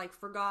either, like,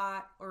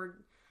 forgot or...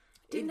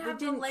 Didn't have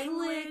the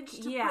language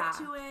to put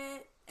to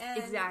it. And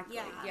exactly,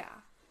 yeah.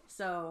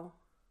 So...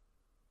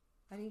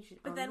 I think you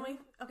should. But then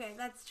okay,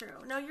 that's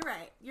true. No, you're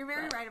right. You're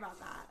very right about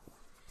that.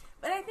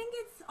 But I think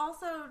it's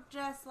also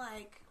just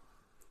like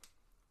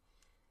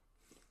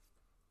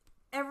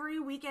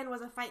every weekend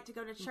was a fight to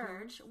go to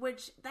church,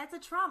 which that's a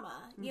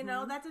trauma. You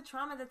know, that's a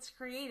trauma that's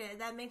created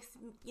that makes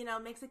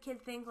a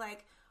kid think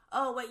like,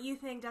 oh, what you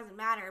think doesn't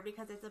matter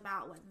because it's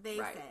about what they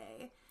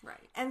say.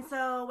 Right. And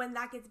so when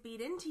that gets beat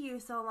into you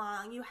so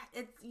long,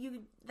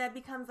 that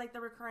becomes like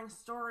the recurring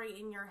story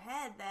in your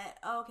head that,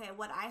 oh, okay,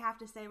 what I have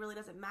to say really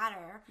doesn't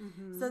matter.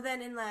 So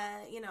then in the,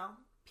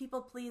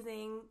 people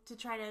pleasing to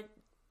try to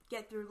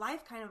get through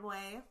life kind of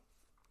way,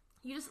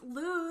 you just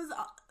lose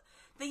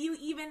that you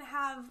even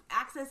have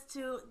access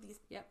to these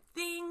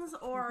things,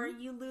 or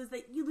you lose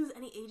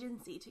any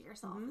agency to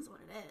yourself is what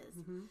it is.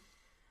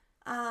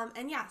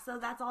 And yeah, so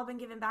that's all been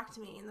given back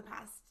to me in the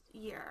past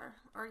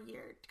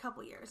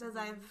couple years as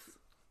I've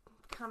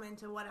come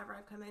into whatever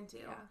I've come into.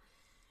 Yeah.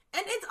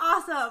 And it's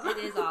awesome. It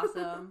is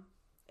awesome.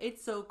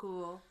 It's so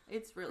cool.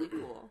 It's really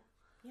cool.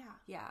 Yeah.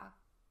 Yeah.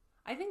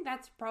 I think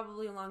that's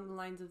probably along the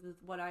lines of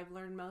what I've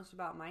learned most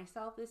about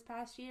myself this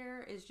past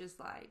year is just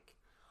like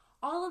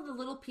all of the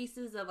little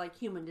pieces of like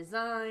human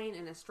design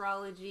and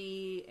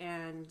astrology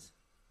and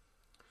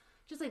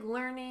just like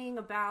learning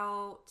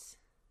about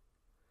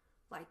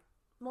like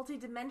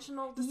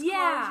multi-dimensional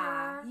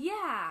disclosure.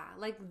 Yeah,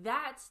 like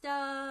that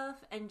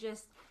stuff, and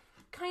just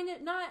kind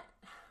of not,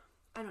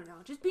 I don't know,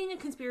 just being a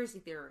conspiracy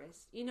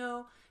theorist, you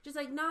know, just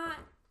like not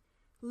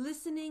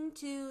listening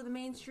to the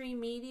mainstream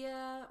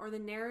media or the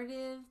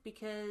narrative,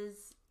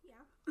 because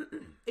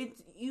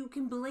it's, you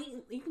can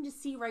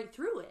just see right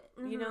through it,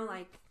 you know,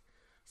 like,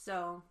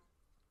 so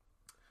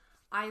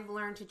I've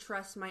learned to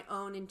trust my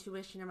own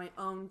intuition and my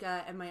own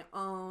gut and my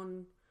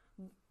own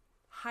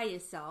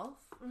highest self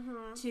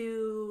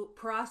to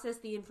process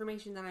the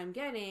information that I'm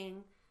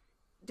getting.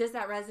 Does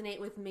that resonate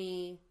with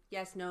me?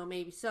 Yes, no,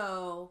 maybe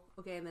so.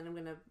 Okay, and then I'm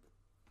gonna,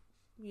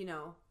 you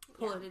know,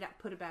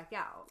 put it back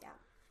out. Yeah,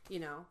 you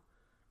know,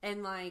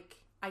 and like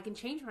I can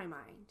change my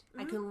mind.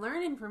 I can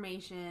learn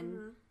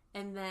information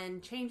and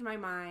then change my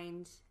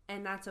mind,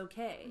 and that's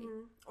okay.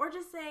 Or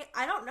just say,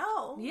 I don't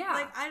know. Yeah,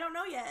 like I don't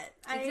know yet.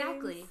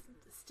 Exactly. I'm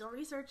still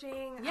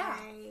researching. Yeah,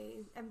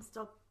 I am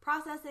still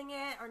processing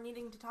it or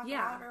needing to talk it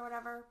out or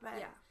whatever.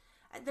 But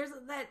there's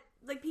that,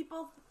 like,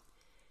 people,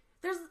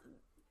 there's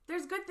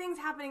good things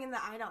happening in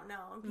the I don't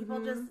know, and people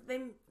just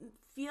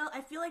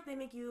I feel like they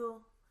make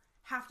you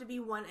have to be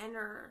one end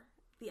or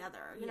the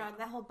other, you know,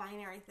 that whole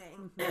binary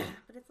thing.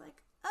 But it's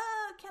like,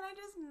 can I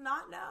just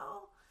not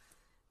know?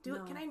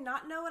 Can I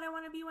not know what I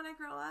want to be when I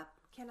grow up?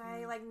 Can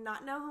I like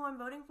not know who I'm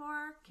voting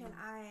for? Can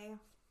I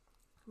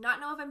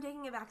not know if I'm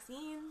taking a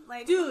vaccine?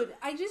 Like, dude,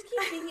 I just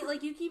keep thinking,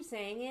 like, you keep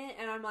saying it,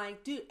 and I'm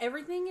like, dude,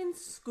 everything in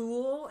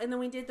school, and then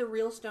we did the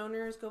Real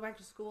Stoners Go Back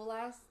to School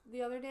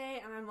the other day,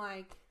 and I'm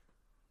like,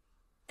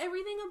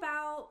 everything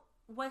about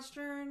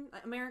Western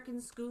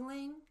American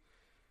schooling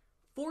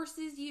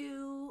forces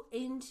you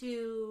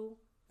into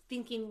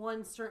thinking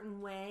one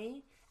certain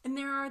way, and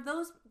there are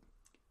those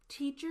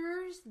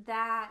teachers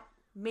that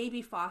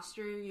maybe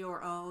foster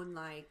your own,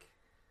 like,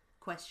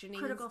 questioning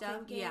critical and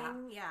stuff.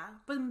 Thinking, yeah.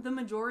 But the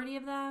majority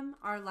of them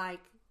are like,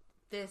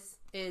 this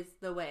is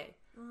the way.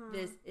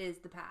 This is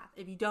the path.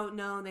 If you don't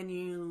know, then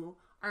you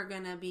are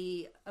gonna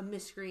be a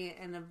miscreant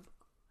and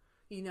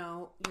you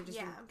know, you're just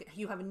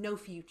you have no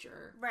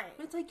future. Right.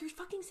 But it's like, you're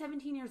fucking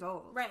 17 years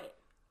old. Right.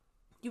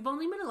 You've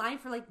only been alive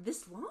for like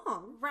this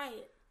long.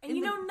 Right. And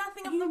you know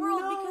nothing of the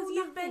world because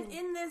you've been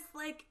in this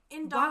like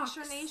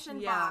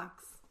indoctrination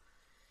box.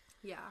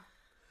 Yeah.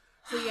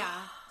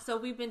 So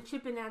we've been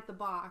chipping at the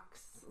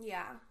box.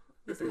 Yeah.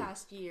 This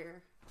past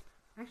year.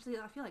 Actually,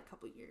 I feel like a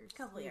couple years.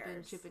 We've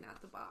been chipping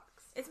at the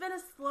box. It's been a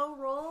slow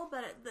roll,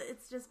 but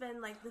it's just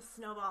been like the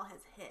snowball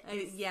has hit.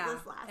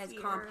 This last has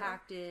year.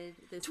 Compacted.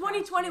 This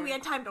 2020, we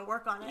had time to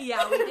work on it.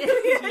 Yeah, we did.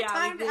 We had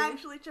time to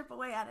actually chip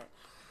away at it.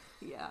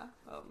 Yeah.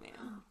 Oh man.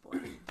 Oh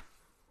boy.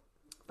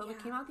 But we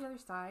came out the other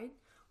side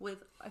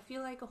with, I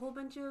feel like, a whole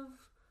bunch of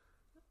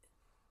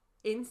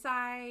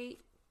insight.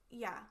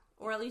 Yeah.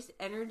 Or at least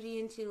energy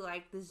into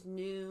like this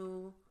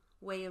new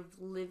way of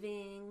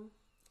living.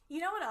 You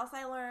know what else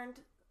I learned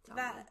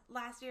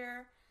last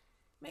year?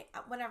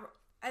 Whatever.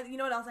 You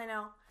know what else I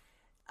know?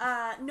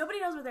 Nobody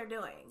knows what they're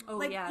doing. Oh,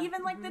 like, yeah.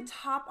 even like the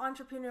top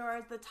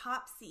entrepreneurs, the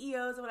top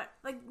CEOs, or whatever.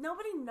 Like,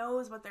 nobody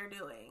knows what they're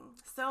doing.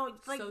 So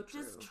like,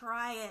 just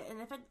try it, and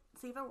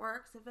see if it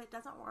works. If it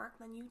doesn't work,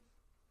 then you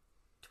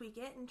tweak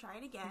it and try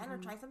it again, or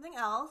try something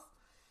else.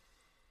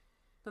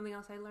 Something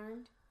else I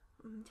learned.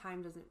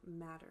 Time doesn't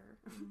matter.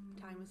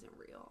 Time isn't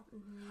real.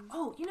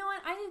 Oh, you know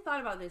what? I thought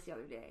about this the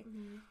other day.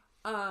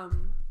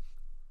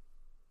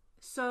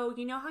 So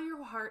you know how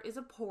your heart is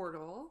a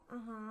portal,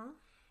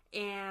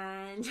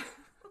 and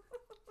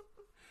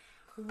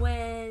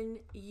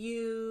when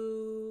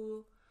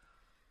you,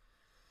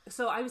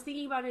 so I was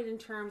thinking about it in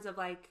terms of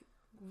like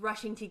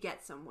rushing to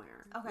get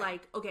somewhere. Okay.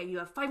 Like, okay, you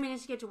have 5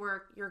 minutes to get to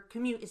work. Your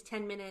commute is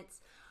 10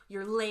 minutes.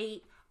 You're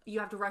late. You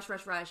have to rush.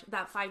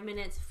 That 5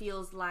 minutes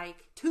feels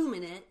like 2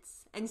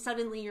 minutes, and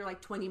suddenly you're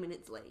like 20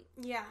 minutes late.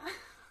 Yeah.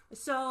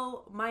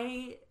 So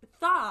my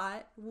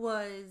thought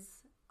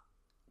was,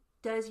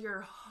 does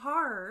your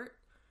heart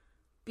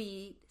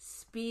beat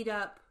speed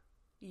up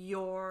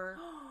your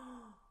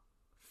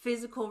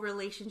physical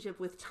relationship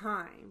with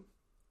time?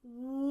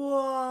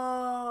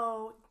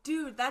 Whoa.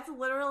 Dude, that's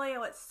literally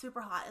what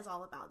Super Hot is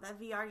all about, that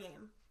VR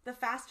game. The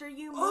faster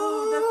you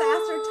move, the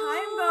faster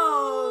time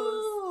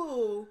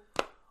goes.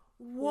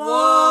 Whoa!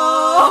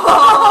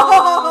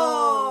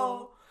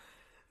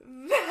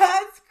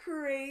 That's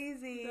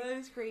crazy. That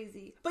is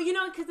crazy. But you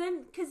know, because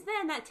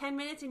then that 10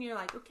 minutes and you're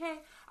like,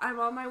 okay, I'm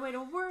on my way to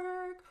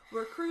work.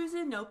 We're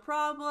cruising, no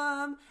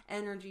problem.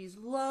 Energy's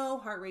low,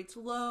 heart rate's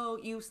low.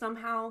 You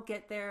somehow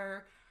get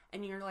there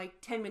and you're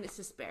like 10 minutes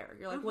to spare.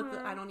 You're like, what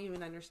the? I don't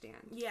even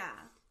understand. Yeah.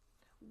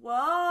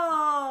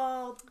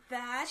 Whoa,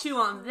 that's Chew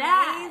on crazy.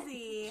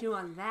 that. Chew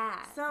on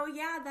that. So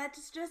yeah, that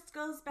just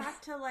goes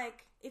back to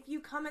like, if you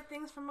come at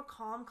things from a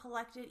calm,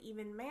 collected,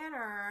 even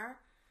manner,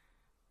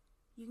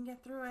 you can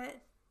get through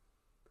it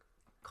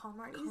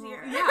calmer and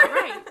easier. Yeah,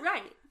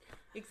 right.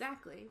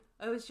 Exactly.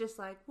 I was just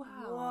like, wow.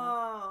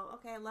 Whoa.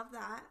 Okay, I love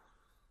that.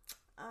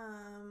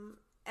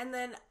 And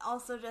then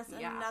also just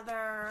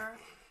another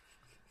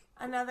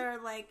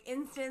like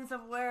instance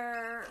of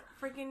where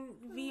freaking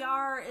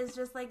VR is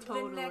just like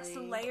the next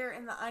layer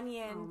in the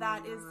onion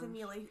that is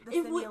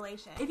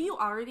simulation. If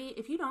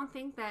you don't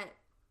think that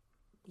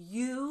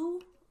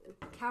you,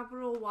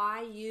 capital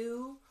Y,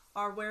 you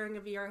are wearing a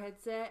VR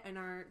headset and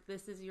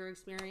this is your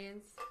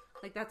experience,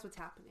 like that's what's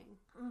happening.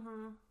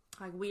 Mm-hmm.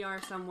 Like we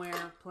are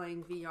somewhere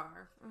playing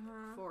VR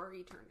for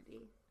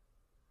eternity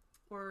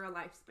or a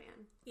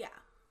lifespan. Yeah.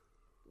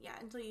 Yeah,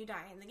 until you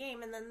die in the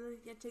game, and then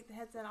you take the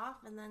headset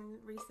off, and then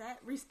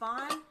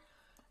respawn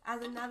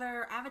as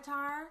another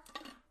avatar,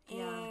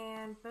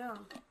 and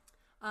boom.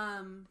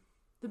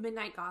 The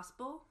Midnight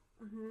Gospel,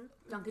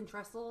 Duncan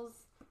Trussell's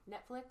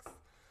Netflix.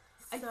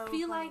 So I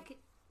feel like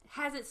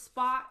has it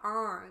spot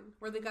on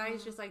where the guy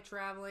is just like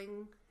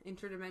traveling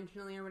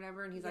interdimensionally or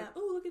whatever, and he's like,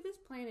 "Oh, look at this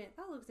planet.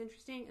 That looks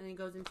interesting," and then he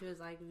goes into his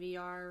like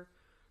VR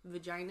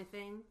vagina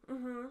thing.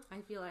 Mm-hmm.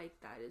 I feel like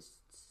that is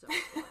so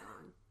spot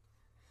on.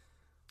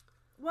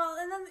 Well,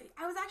 and then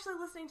I was actually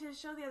listening to his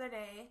show the other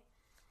day,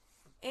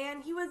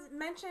 and he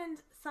mentioned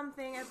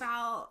something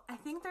about, I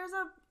think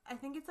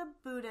it's a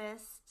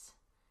Buddhist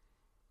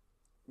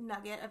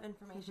nugget of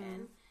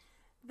information,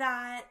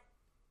 that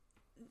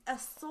a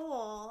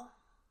soul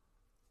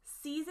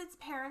sees its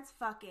parents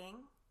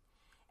fucking,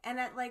 and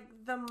at like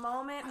the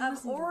moment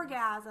of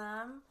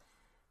orgasm,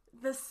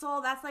 the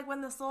soul, that's like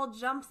when the soul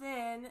jumps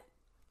in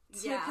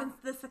to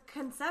this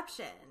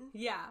conception.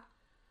 Yeah.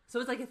 So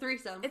it's like a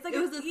threesome. It's like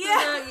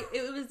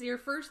it was your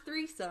first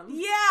threesome.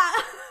 Yeah.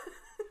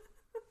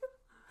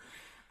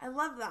 I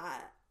love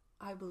that.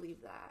 I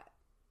believe that.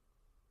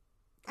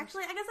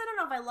 Actually, I guess I don't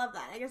know if I love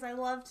that. I guess I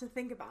love to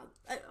think about.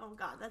 Oh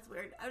God, that's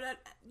weird.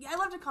 I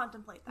love to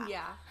contemplate that.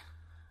 Yeah.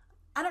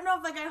 I don't know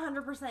if like I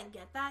 100%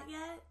 get that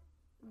yet,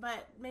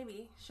 but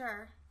maybe.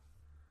 Sure.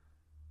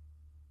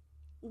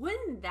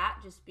 Wouldn't that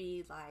just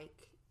be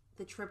like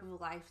the trip of a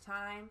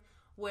lifetime?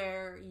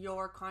 Where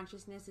your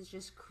consciousness is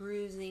just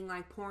cruising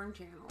like porn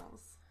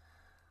channels.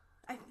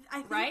 I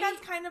think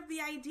that's kind of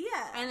the idea.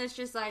 And it's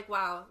just like,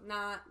 wow,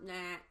 nah.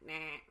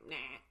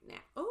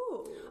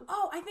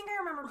 Oh, I think I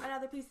remember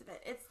another piece of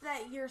it. It's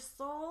that your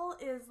soul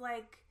is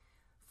like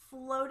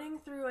floating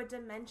through a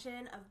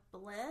dimension of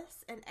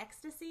bliss and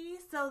ecstasy.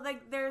 So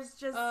like there's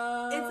just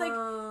it's like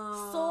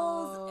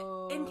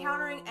souls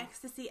encountering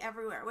ecstasy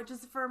everywhere, which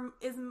is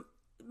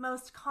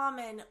most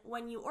common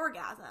when you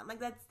orgasm. Like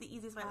that's the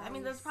easiest way. I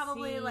mean, there's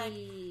probably like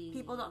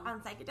people on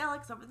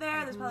psychedelics over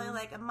there. There's probably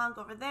like a monk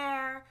over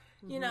there,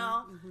 you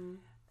know.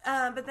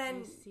 But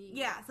then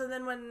so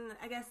then when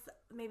I guess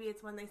maybe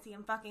it's when they see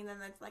him fucking, then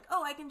it's like,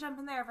 oh, I can jump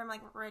in there if I'm like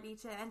ready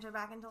to enter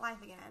back into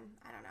life again.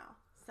 I don't know.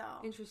 So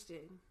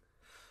interesting.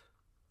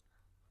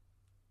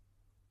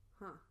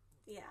 Huh.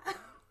 Yeah.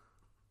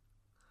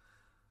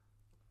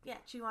 Yeah,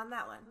 chew on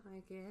that one.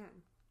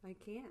 I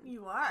can.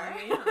 You are.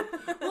 I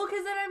am. Well,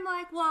 because then I'm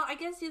like, well, I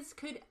guess this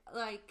could,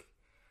 like,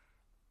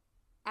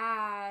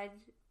 add,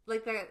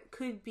 like, that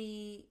could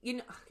be, you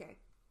know, okay.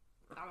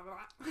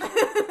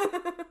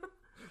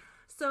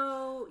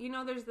 So, you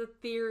know, there's the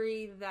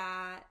theory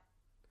that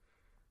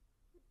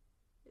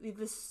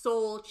the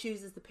soul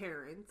chooses the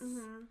parents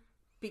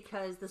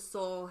because the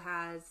soul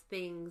has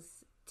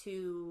things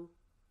to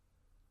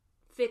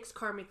fix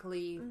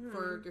karmically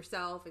for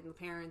yourself and the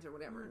parents or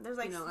whatever. There's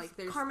like,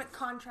 there's karmic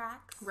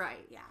contracts.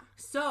 Right. Yeah.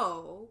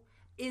 So,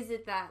 is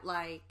it that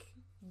like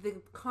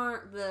the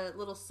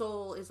little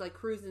soul is like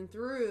cruising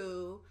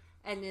through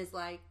and is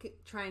like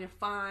trying to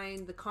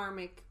find the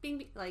karmic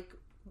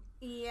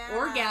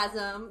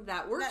orgasm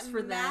that works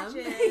for them?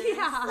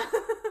 Yeah.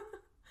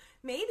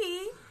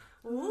 Maybe.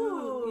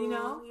 Ooh, you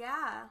know?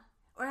 Yeah.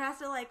 Or it has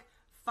to like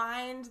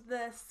find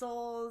the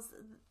soul's,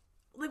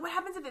 like what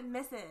happens if it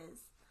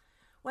misses?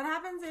 What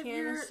happens if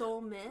Can a soul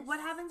miss? What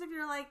happens if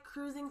you're like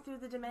cruising through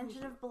the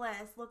dimension of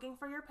bliss, looking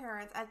for your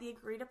parents at the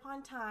agreed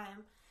upon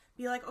time?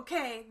 Be like,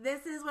 okay,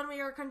 this is when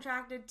we are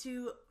contracted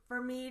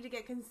for me to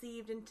get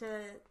conceived into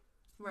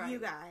you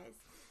guys.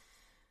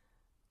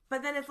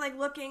 But then it's like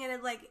looking and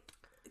it like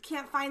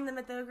can't find them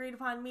at the agreed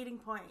upon meeting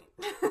point.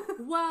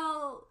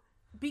 Well,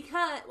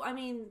 because I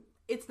mean,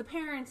 it's the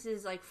parents'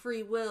 like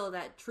free will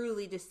that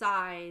truly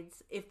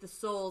decides if the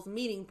soul's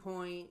meeting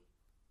point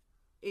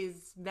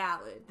is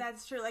valid.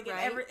 That's true. Like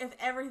if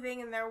everything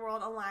in their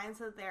world aligns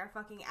so that they're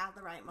fucking at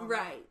the right moment.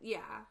 Right,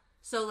 yeah.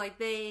 So like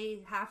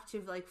they have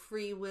to like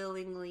free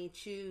willingly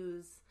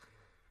choose.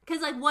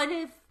 Cause like what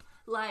if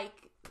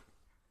like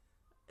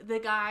the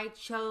guy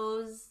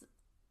chose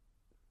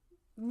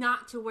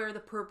not to wear the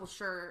purple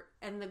shirt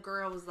and the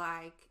girl was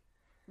like,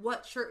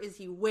 what shirt is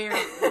he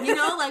wearing? You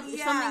know, like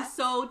something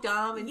so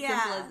dumb and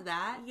simple as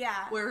that.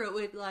 Yeah. Where it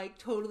would like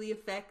totally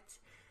affect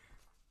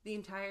the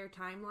entire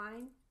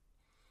timeline.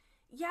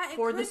 Yeah, it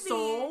for could the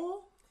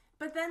soul.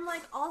 But then,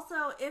 like,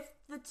 also, if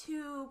the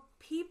two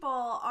people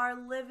are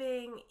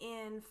living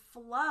in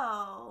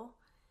flow,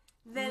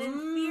 then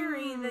in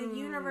theory, the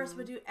universe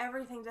would do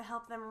everything to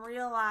help them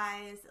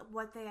realize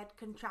what they had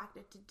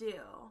contracted to do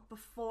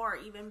before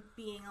even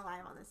being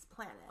alive on this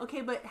planet.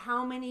 Okay, but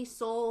how many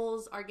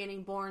souls are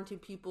getting born to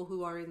people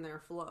who are in their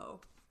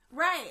flow?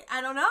 Right.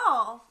 I don't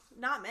know.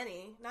 Not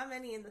many. Not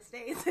many in the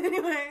States,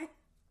 anyway.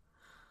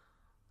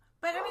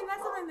 But, I mean,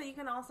 that's something that you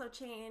can also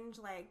change,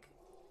 like,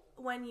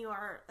 when you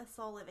are a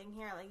soul living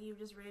here. Like, you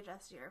just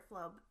readjust your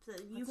flow so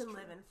that you can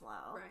live in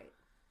flow. Right.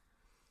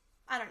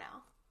 I don't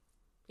know.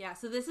 Yeah,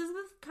 so this is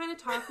the kind of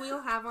talk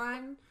we'll have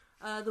on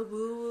the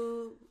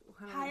woo-woo...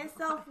 Highest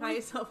self.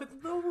 Highest self. The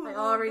woo-woo I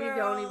already girls.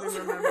 don't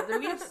even remember.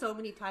 We have so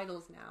many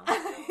titles now.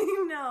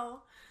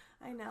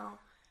 I know.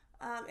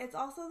 It's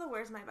also the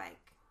Where's My Bike?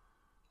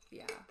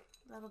 Yeah.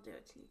 That'll do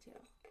it to you, too.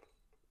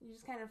 You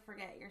just kind of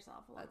forget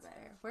yourself a little That's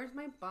bit. fair. Where's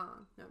my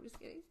bong? No, I'm just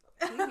kidding.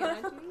 Can you give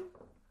that to me?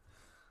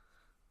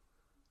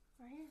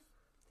 Right here.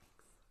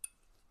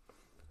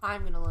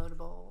 I'm gonna load a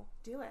bowl.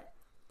 Do it.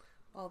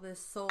 All this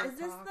soul Is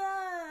this talk.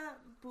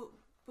 the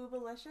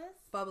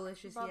Boobalicious?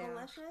 Bubblicious, yeah.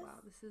 Bubblicious? Wow,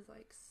 this is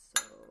like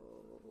so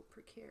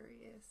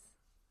precarious.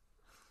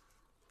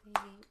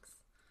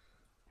 Thanks.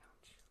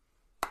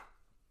 Ouch.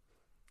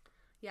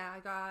 Yeah, I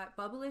got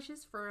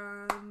Bubblicious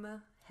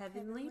from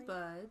Heavenly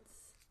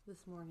Buds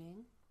this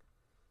morning.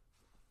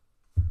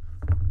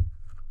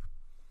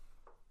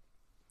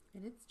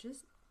 And it's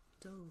just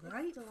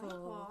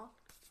delightful.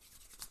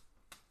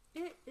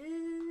 It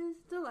is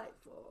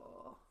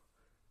delightful.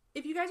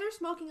 If you guys are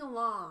smoking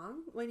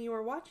along when you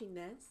are watching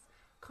this,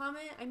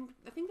 comment.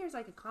 I think there's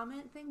like a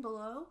comment thing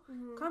below.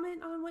 Mm-hmm.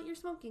 Comment on what you're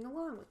smoking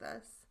along with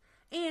us.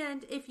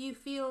 And if you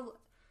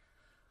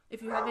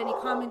have any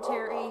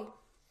commentary.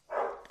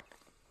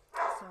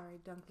 Sorry,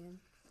 Duncan.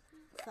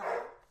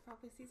 Sorry.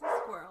 Probably sees a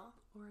squirrel.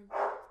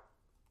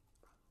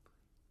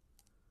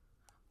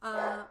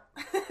 Or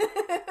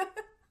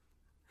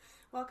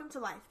Welcome to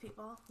life,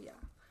 people. yeah.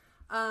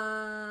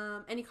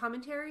 Any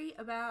commentary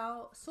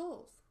about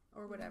souls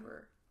or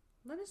whatever.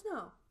 Let us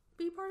know.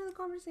 Be part of the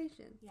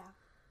conversation. Yeah.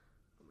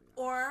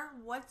 Or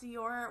what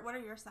are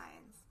your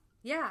signs?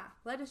 Yeah,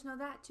 let us know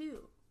that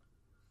too.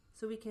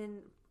 So we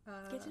can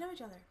Get to know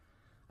each other.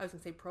 I was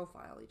gonna say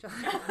profile each other.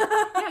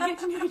 Yeah, get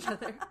to know each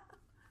other.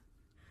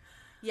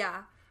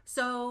 Yeah.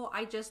 So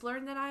I just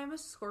learned that I am a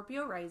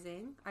Scorpio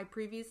rising. I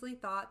previously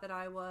thought that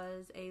I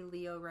was a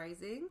Leo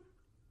rising.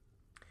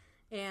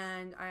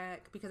 And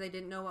because I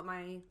didn't know what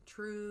my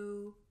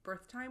true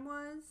birth time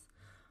was,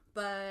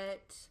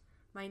 but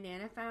my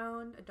Nana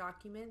found a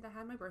document that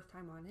had my birth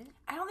time on it.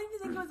 I don't think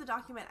it was a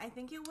document. I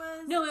think it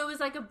was... No, it was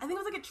like I think it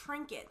was like a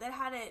trinket that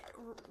had it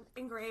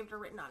engraved or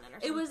written on it or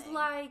something. It was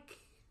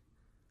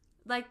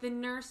like the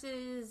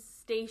nurse's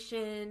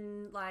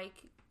station,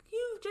 like,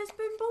 you've just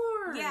been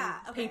born. Yeah.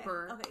 Okay.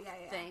 Paper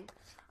yeah. thing.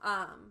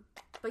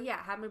 But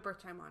yeah, had my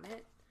birth time on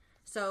it.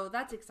 So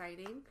that's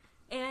exciting.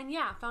 And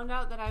yeah, found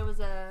out that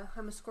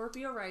I'm a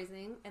Scorpio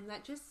rising, and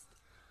that just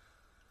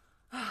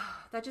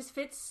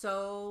fits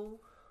so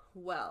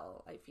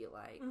well, I feel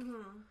like,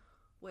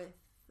 with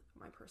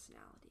my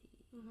personality.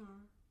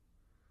 Mm-hmm.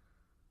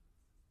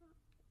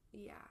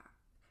 Yeah.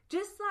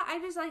 I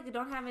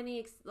don't have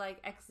any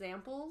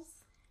examples.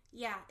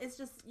 Yeah, it's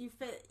just, it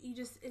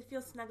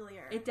feels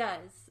snugglier. It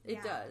does.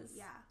 It does.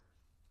 Yeah.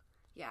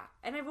 Yeah.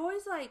 And I've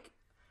always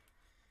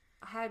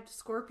had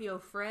Scorpio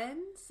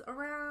friends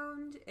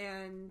around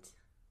and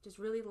just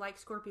really like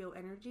Scorpio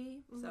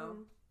energy.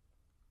 So.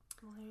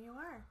 Well, here you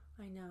are.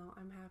 I know.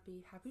 I'm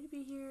happy. Happy to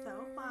be here.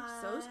 So fun.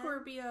 So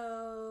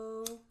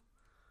Scorpio.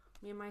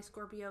 Me and my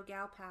Scorpio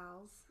gal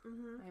pals.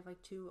 Mm-hmm. I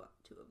have two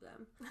of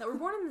them that were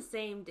born on the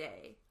same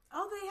day.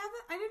 Oh, they have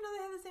it? I didn't know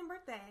they had the same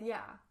birthday.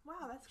 Yeah.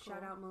 Wow, that's cool.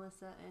 Shout out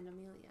Melissa and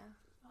Amelia.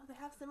 Oh, they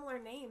have similar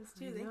names,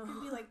 too. They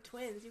could be like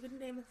twins. You could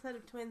name a set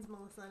of twins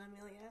Melissa and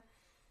Amelia.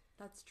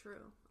 That's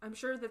true. I'm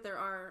sure that there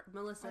are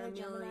Melissa and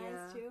Amelia. Are they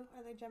Geminis, too?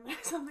 Are they Gemini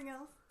or something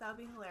else? That would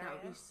be hilarious.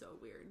 That would be so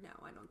weird. No,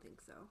 I don't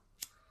think so.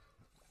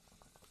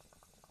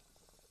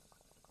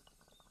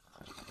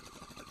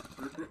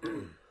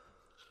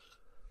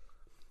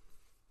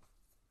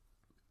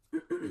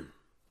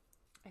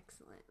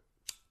 Excellent.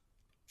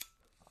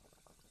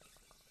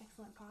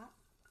 Excellent pot.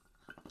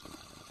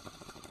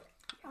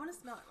 I want to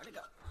smell it. Where'd it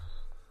go?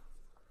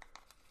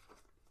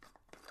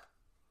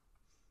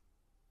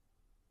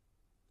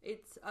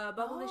 It's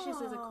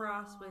Bubblicious is a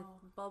cross with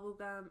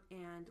bubblegum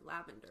and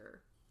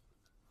lavender.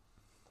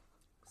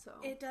 So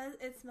It does.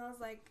 It smells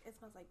like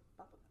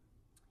bubble.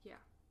 Yeah.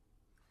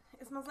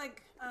 It smells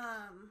like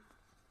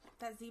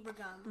that zebra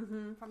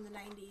gum from the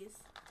 90s.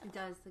 It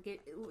does.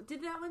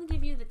 Did that one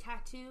give you the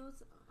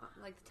tattoos,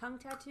 like the tongue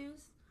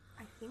tattoos?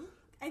 I think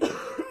you're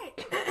right.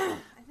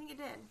 I think it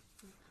did.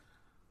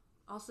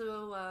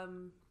 Also,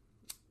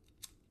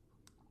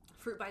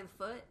 fruit by the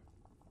foot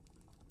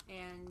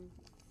and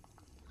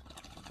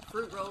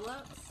fruit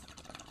roll-ups.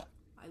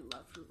 I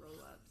love fruit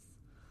roll-ups.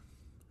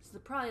 It's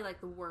probably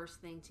the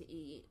worst thing to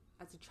eat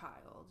as a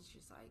child. It's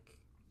just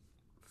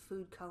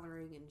food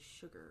coloring and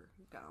sugar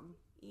gum.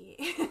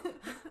 Yeah.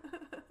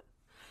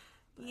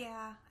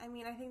 Yeah. I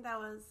mean, I think that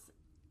was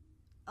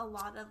a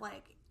lot of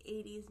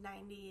 80s,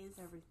 90s,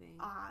 Everything.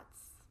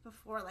 aughts,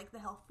 before like the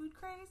health food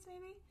craze,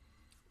 maybe.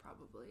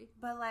 Probably.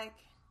 But like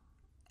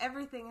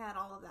everything had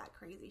all of that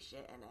crazy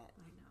shit in it.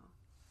 I know.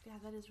 Yeah,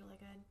 that is really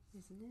good,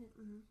 Isn't it?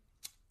 Mm-hmm.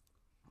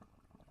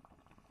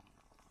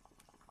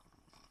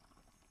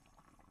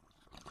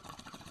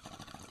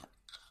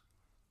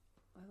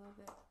 I love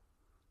it.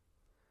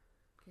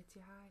 Gets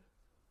you high.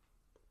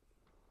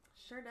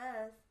 Sure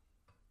does.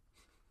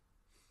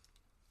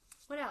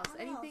 What else?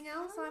 What Anything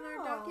else? else I on don't our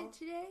know. docket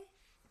today?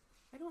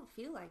 I don't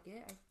feel like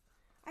it.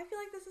 I feel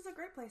like this is a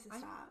great place to I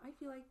stop.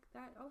 feel like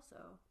that also.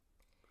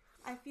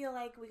 I feel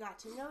like we got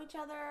to know each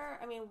other.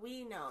 I mean,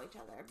 we know each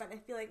other, but I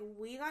feel like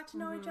we got to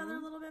know each other a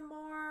little bit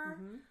more.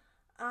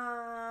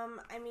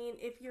 I mean,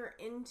 if you're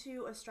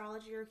into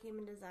astrology or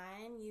human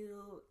design,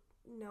 you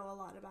know a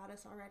lot about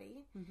us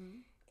already.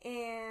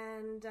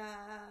 And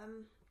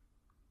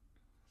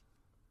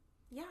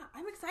yeah,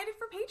 I'm excited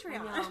for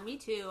Patreon. I know, me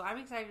too. I'm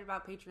excited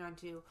about Patreon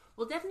too.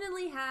 We'll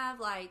definitely have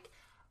like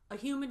a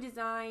human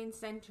design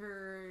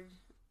centered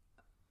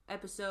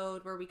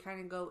episode where we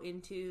kind of go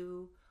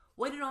into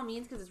what it all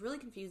means, because it's really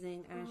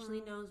confusing.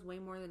 Ashley knows way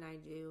more than I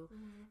do,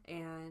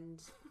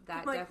 and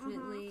that Like,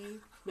 definitely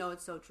no,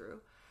 it's so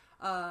true.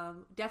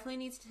 Definitely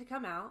needs to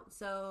come out,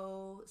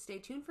 so stay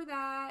tuned for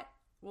that.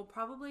 We'll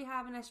probably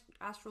have an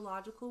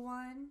astrological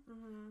one,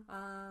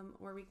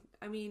 where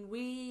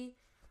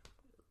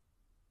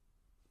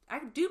I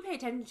do pay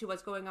attention to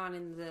what's going on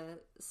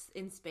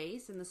in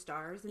space and the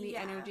stars and the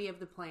energy of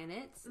the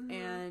planets,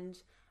 and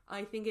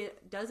I think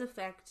it does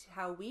affect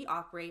how we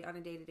operate on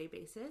a day-to-day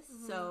basis.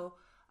 So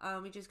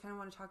we just kind of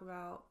want to talk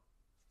about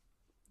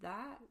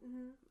that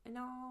and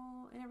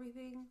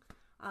everything.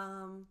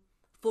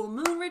 Full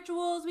moon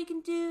rituals we can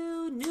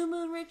do, new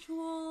moon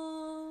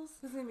rituals.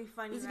 This is gonna be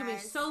fun. This is you gonna be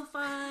guys. so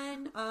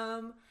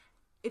fun.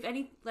 If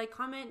any,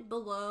 comment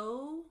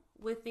below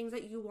with things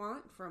that you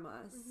want from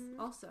us.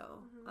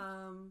 Also,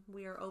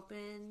 we are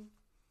open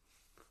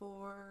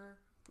for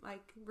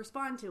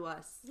respond to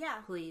us. Yeah,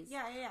 please.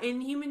 Yeah.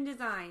 In human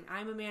design,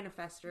 I'm a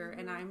manifester,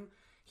 and I'm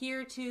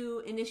here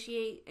to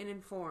initiate and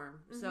inform.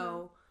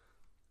 So,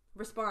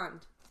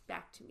 respond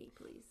back to me,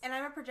 please. And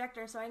I'm a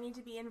projector, so I need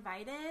to be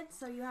invited.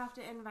 So you have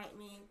to invite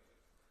me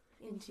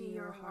into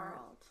your heart.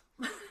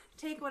 world.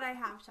 Take what I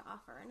have to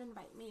offer and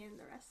invite me in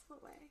the rest of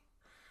the way.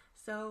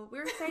 So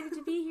we're excited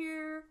to be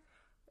here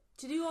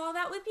to do all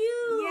that with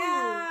you.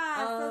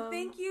 Yeah. So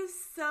thank you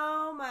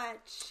so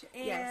much.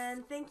 And Yes.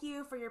 thank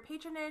you for your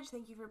patronage.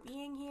 Thank you for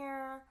being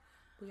here.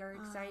 We are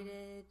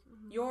excited.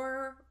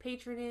 Your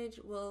patronage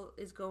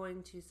is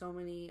going to so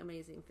many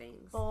amazing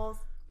things.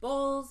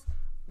 Bowls.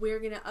 We're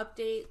going to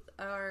update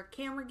our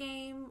camera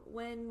game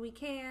when we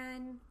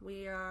can.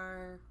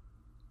 We're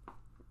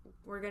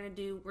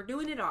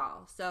doing it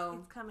all. So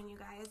It's coming, you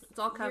guys. It's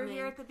all coming. You're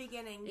here at the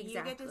beginning. You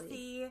get to Exactly.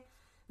 see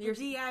the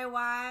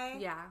DIY.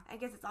 Yeah. I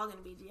guess it's all going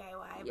to be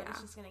DIY, but Yeah.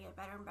 it's just going to get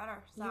better and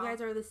better. So You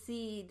guys are the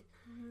seed.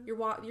 You're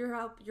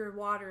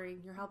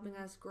watering. You're helping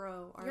us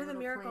grow. Our You're the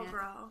little miracle plant.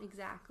 grow.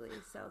 Exactly.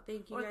 So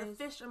thank you or guys. the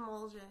fish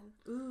emulsion.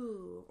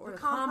 Ooh, or the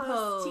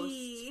compost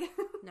tea.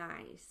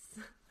 Nice.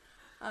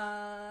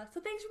 So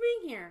thanks for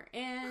being here,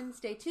 and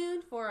stay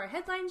tuned for our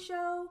headline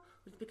show,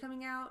 which will be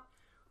coming out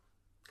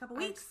Couple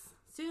weeks.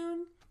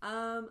 soon.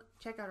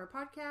 Check out our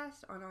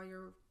podcast on all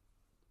your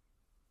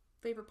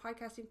favorite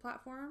podcasting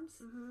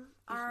platforms.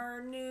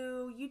 Our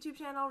new YouTube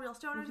channel, Real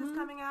Stoners, is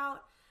coming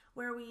out,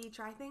 where we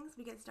try things.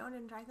 We get stoned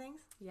and try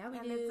things. Yeah, we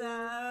and do.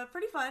 it's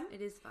pretty fun.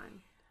 It is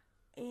fun.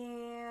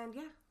 And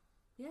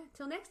Yeah.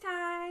 Till next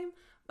time.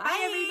 Bye.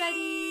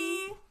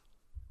 Everybody.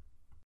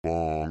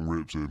 Bong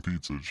rips and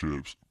pizza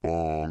chips.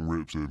 Bong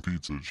rips and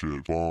pizza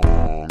chips.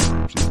 Bong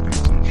rips and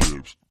pizza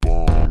chips.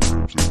 Bong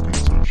rips and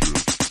pizza chips.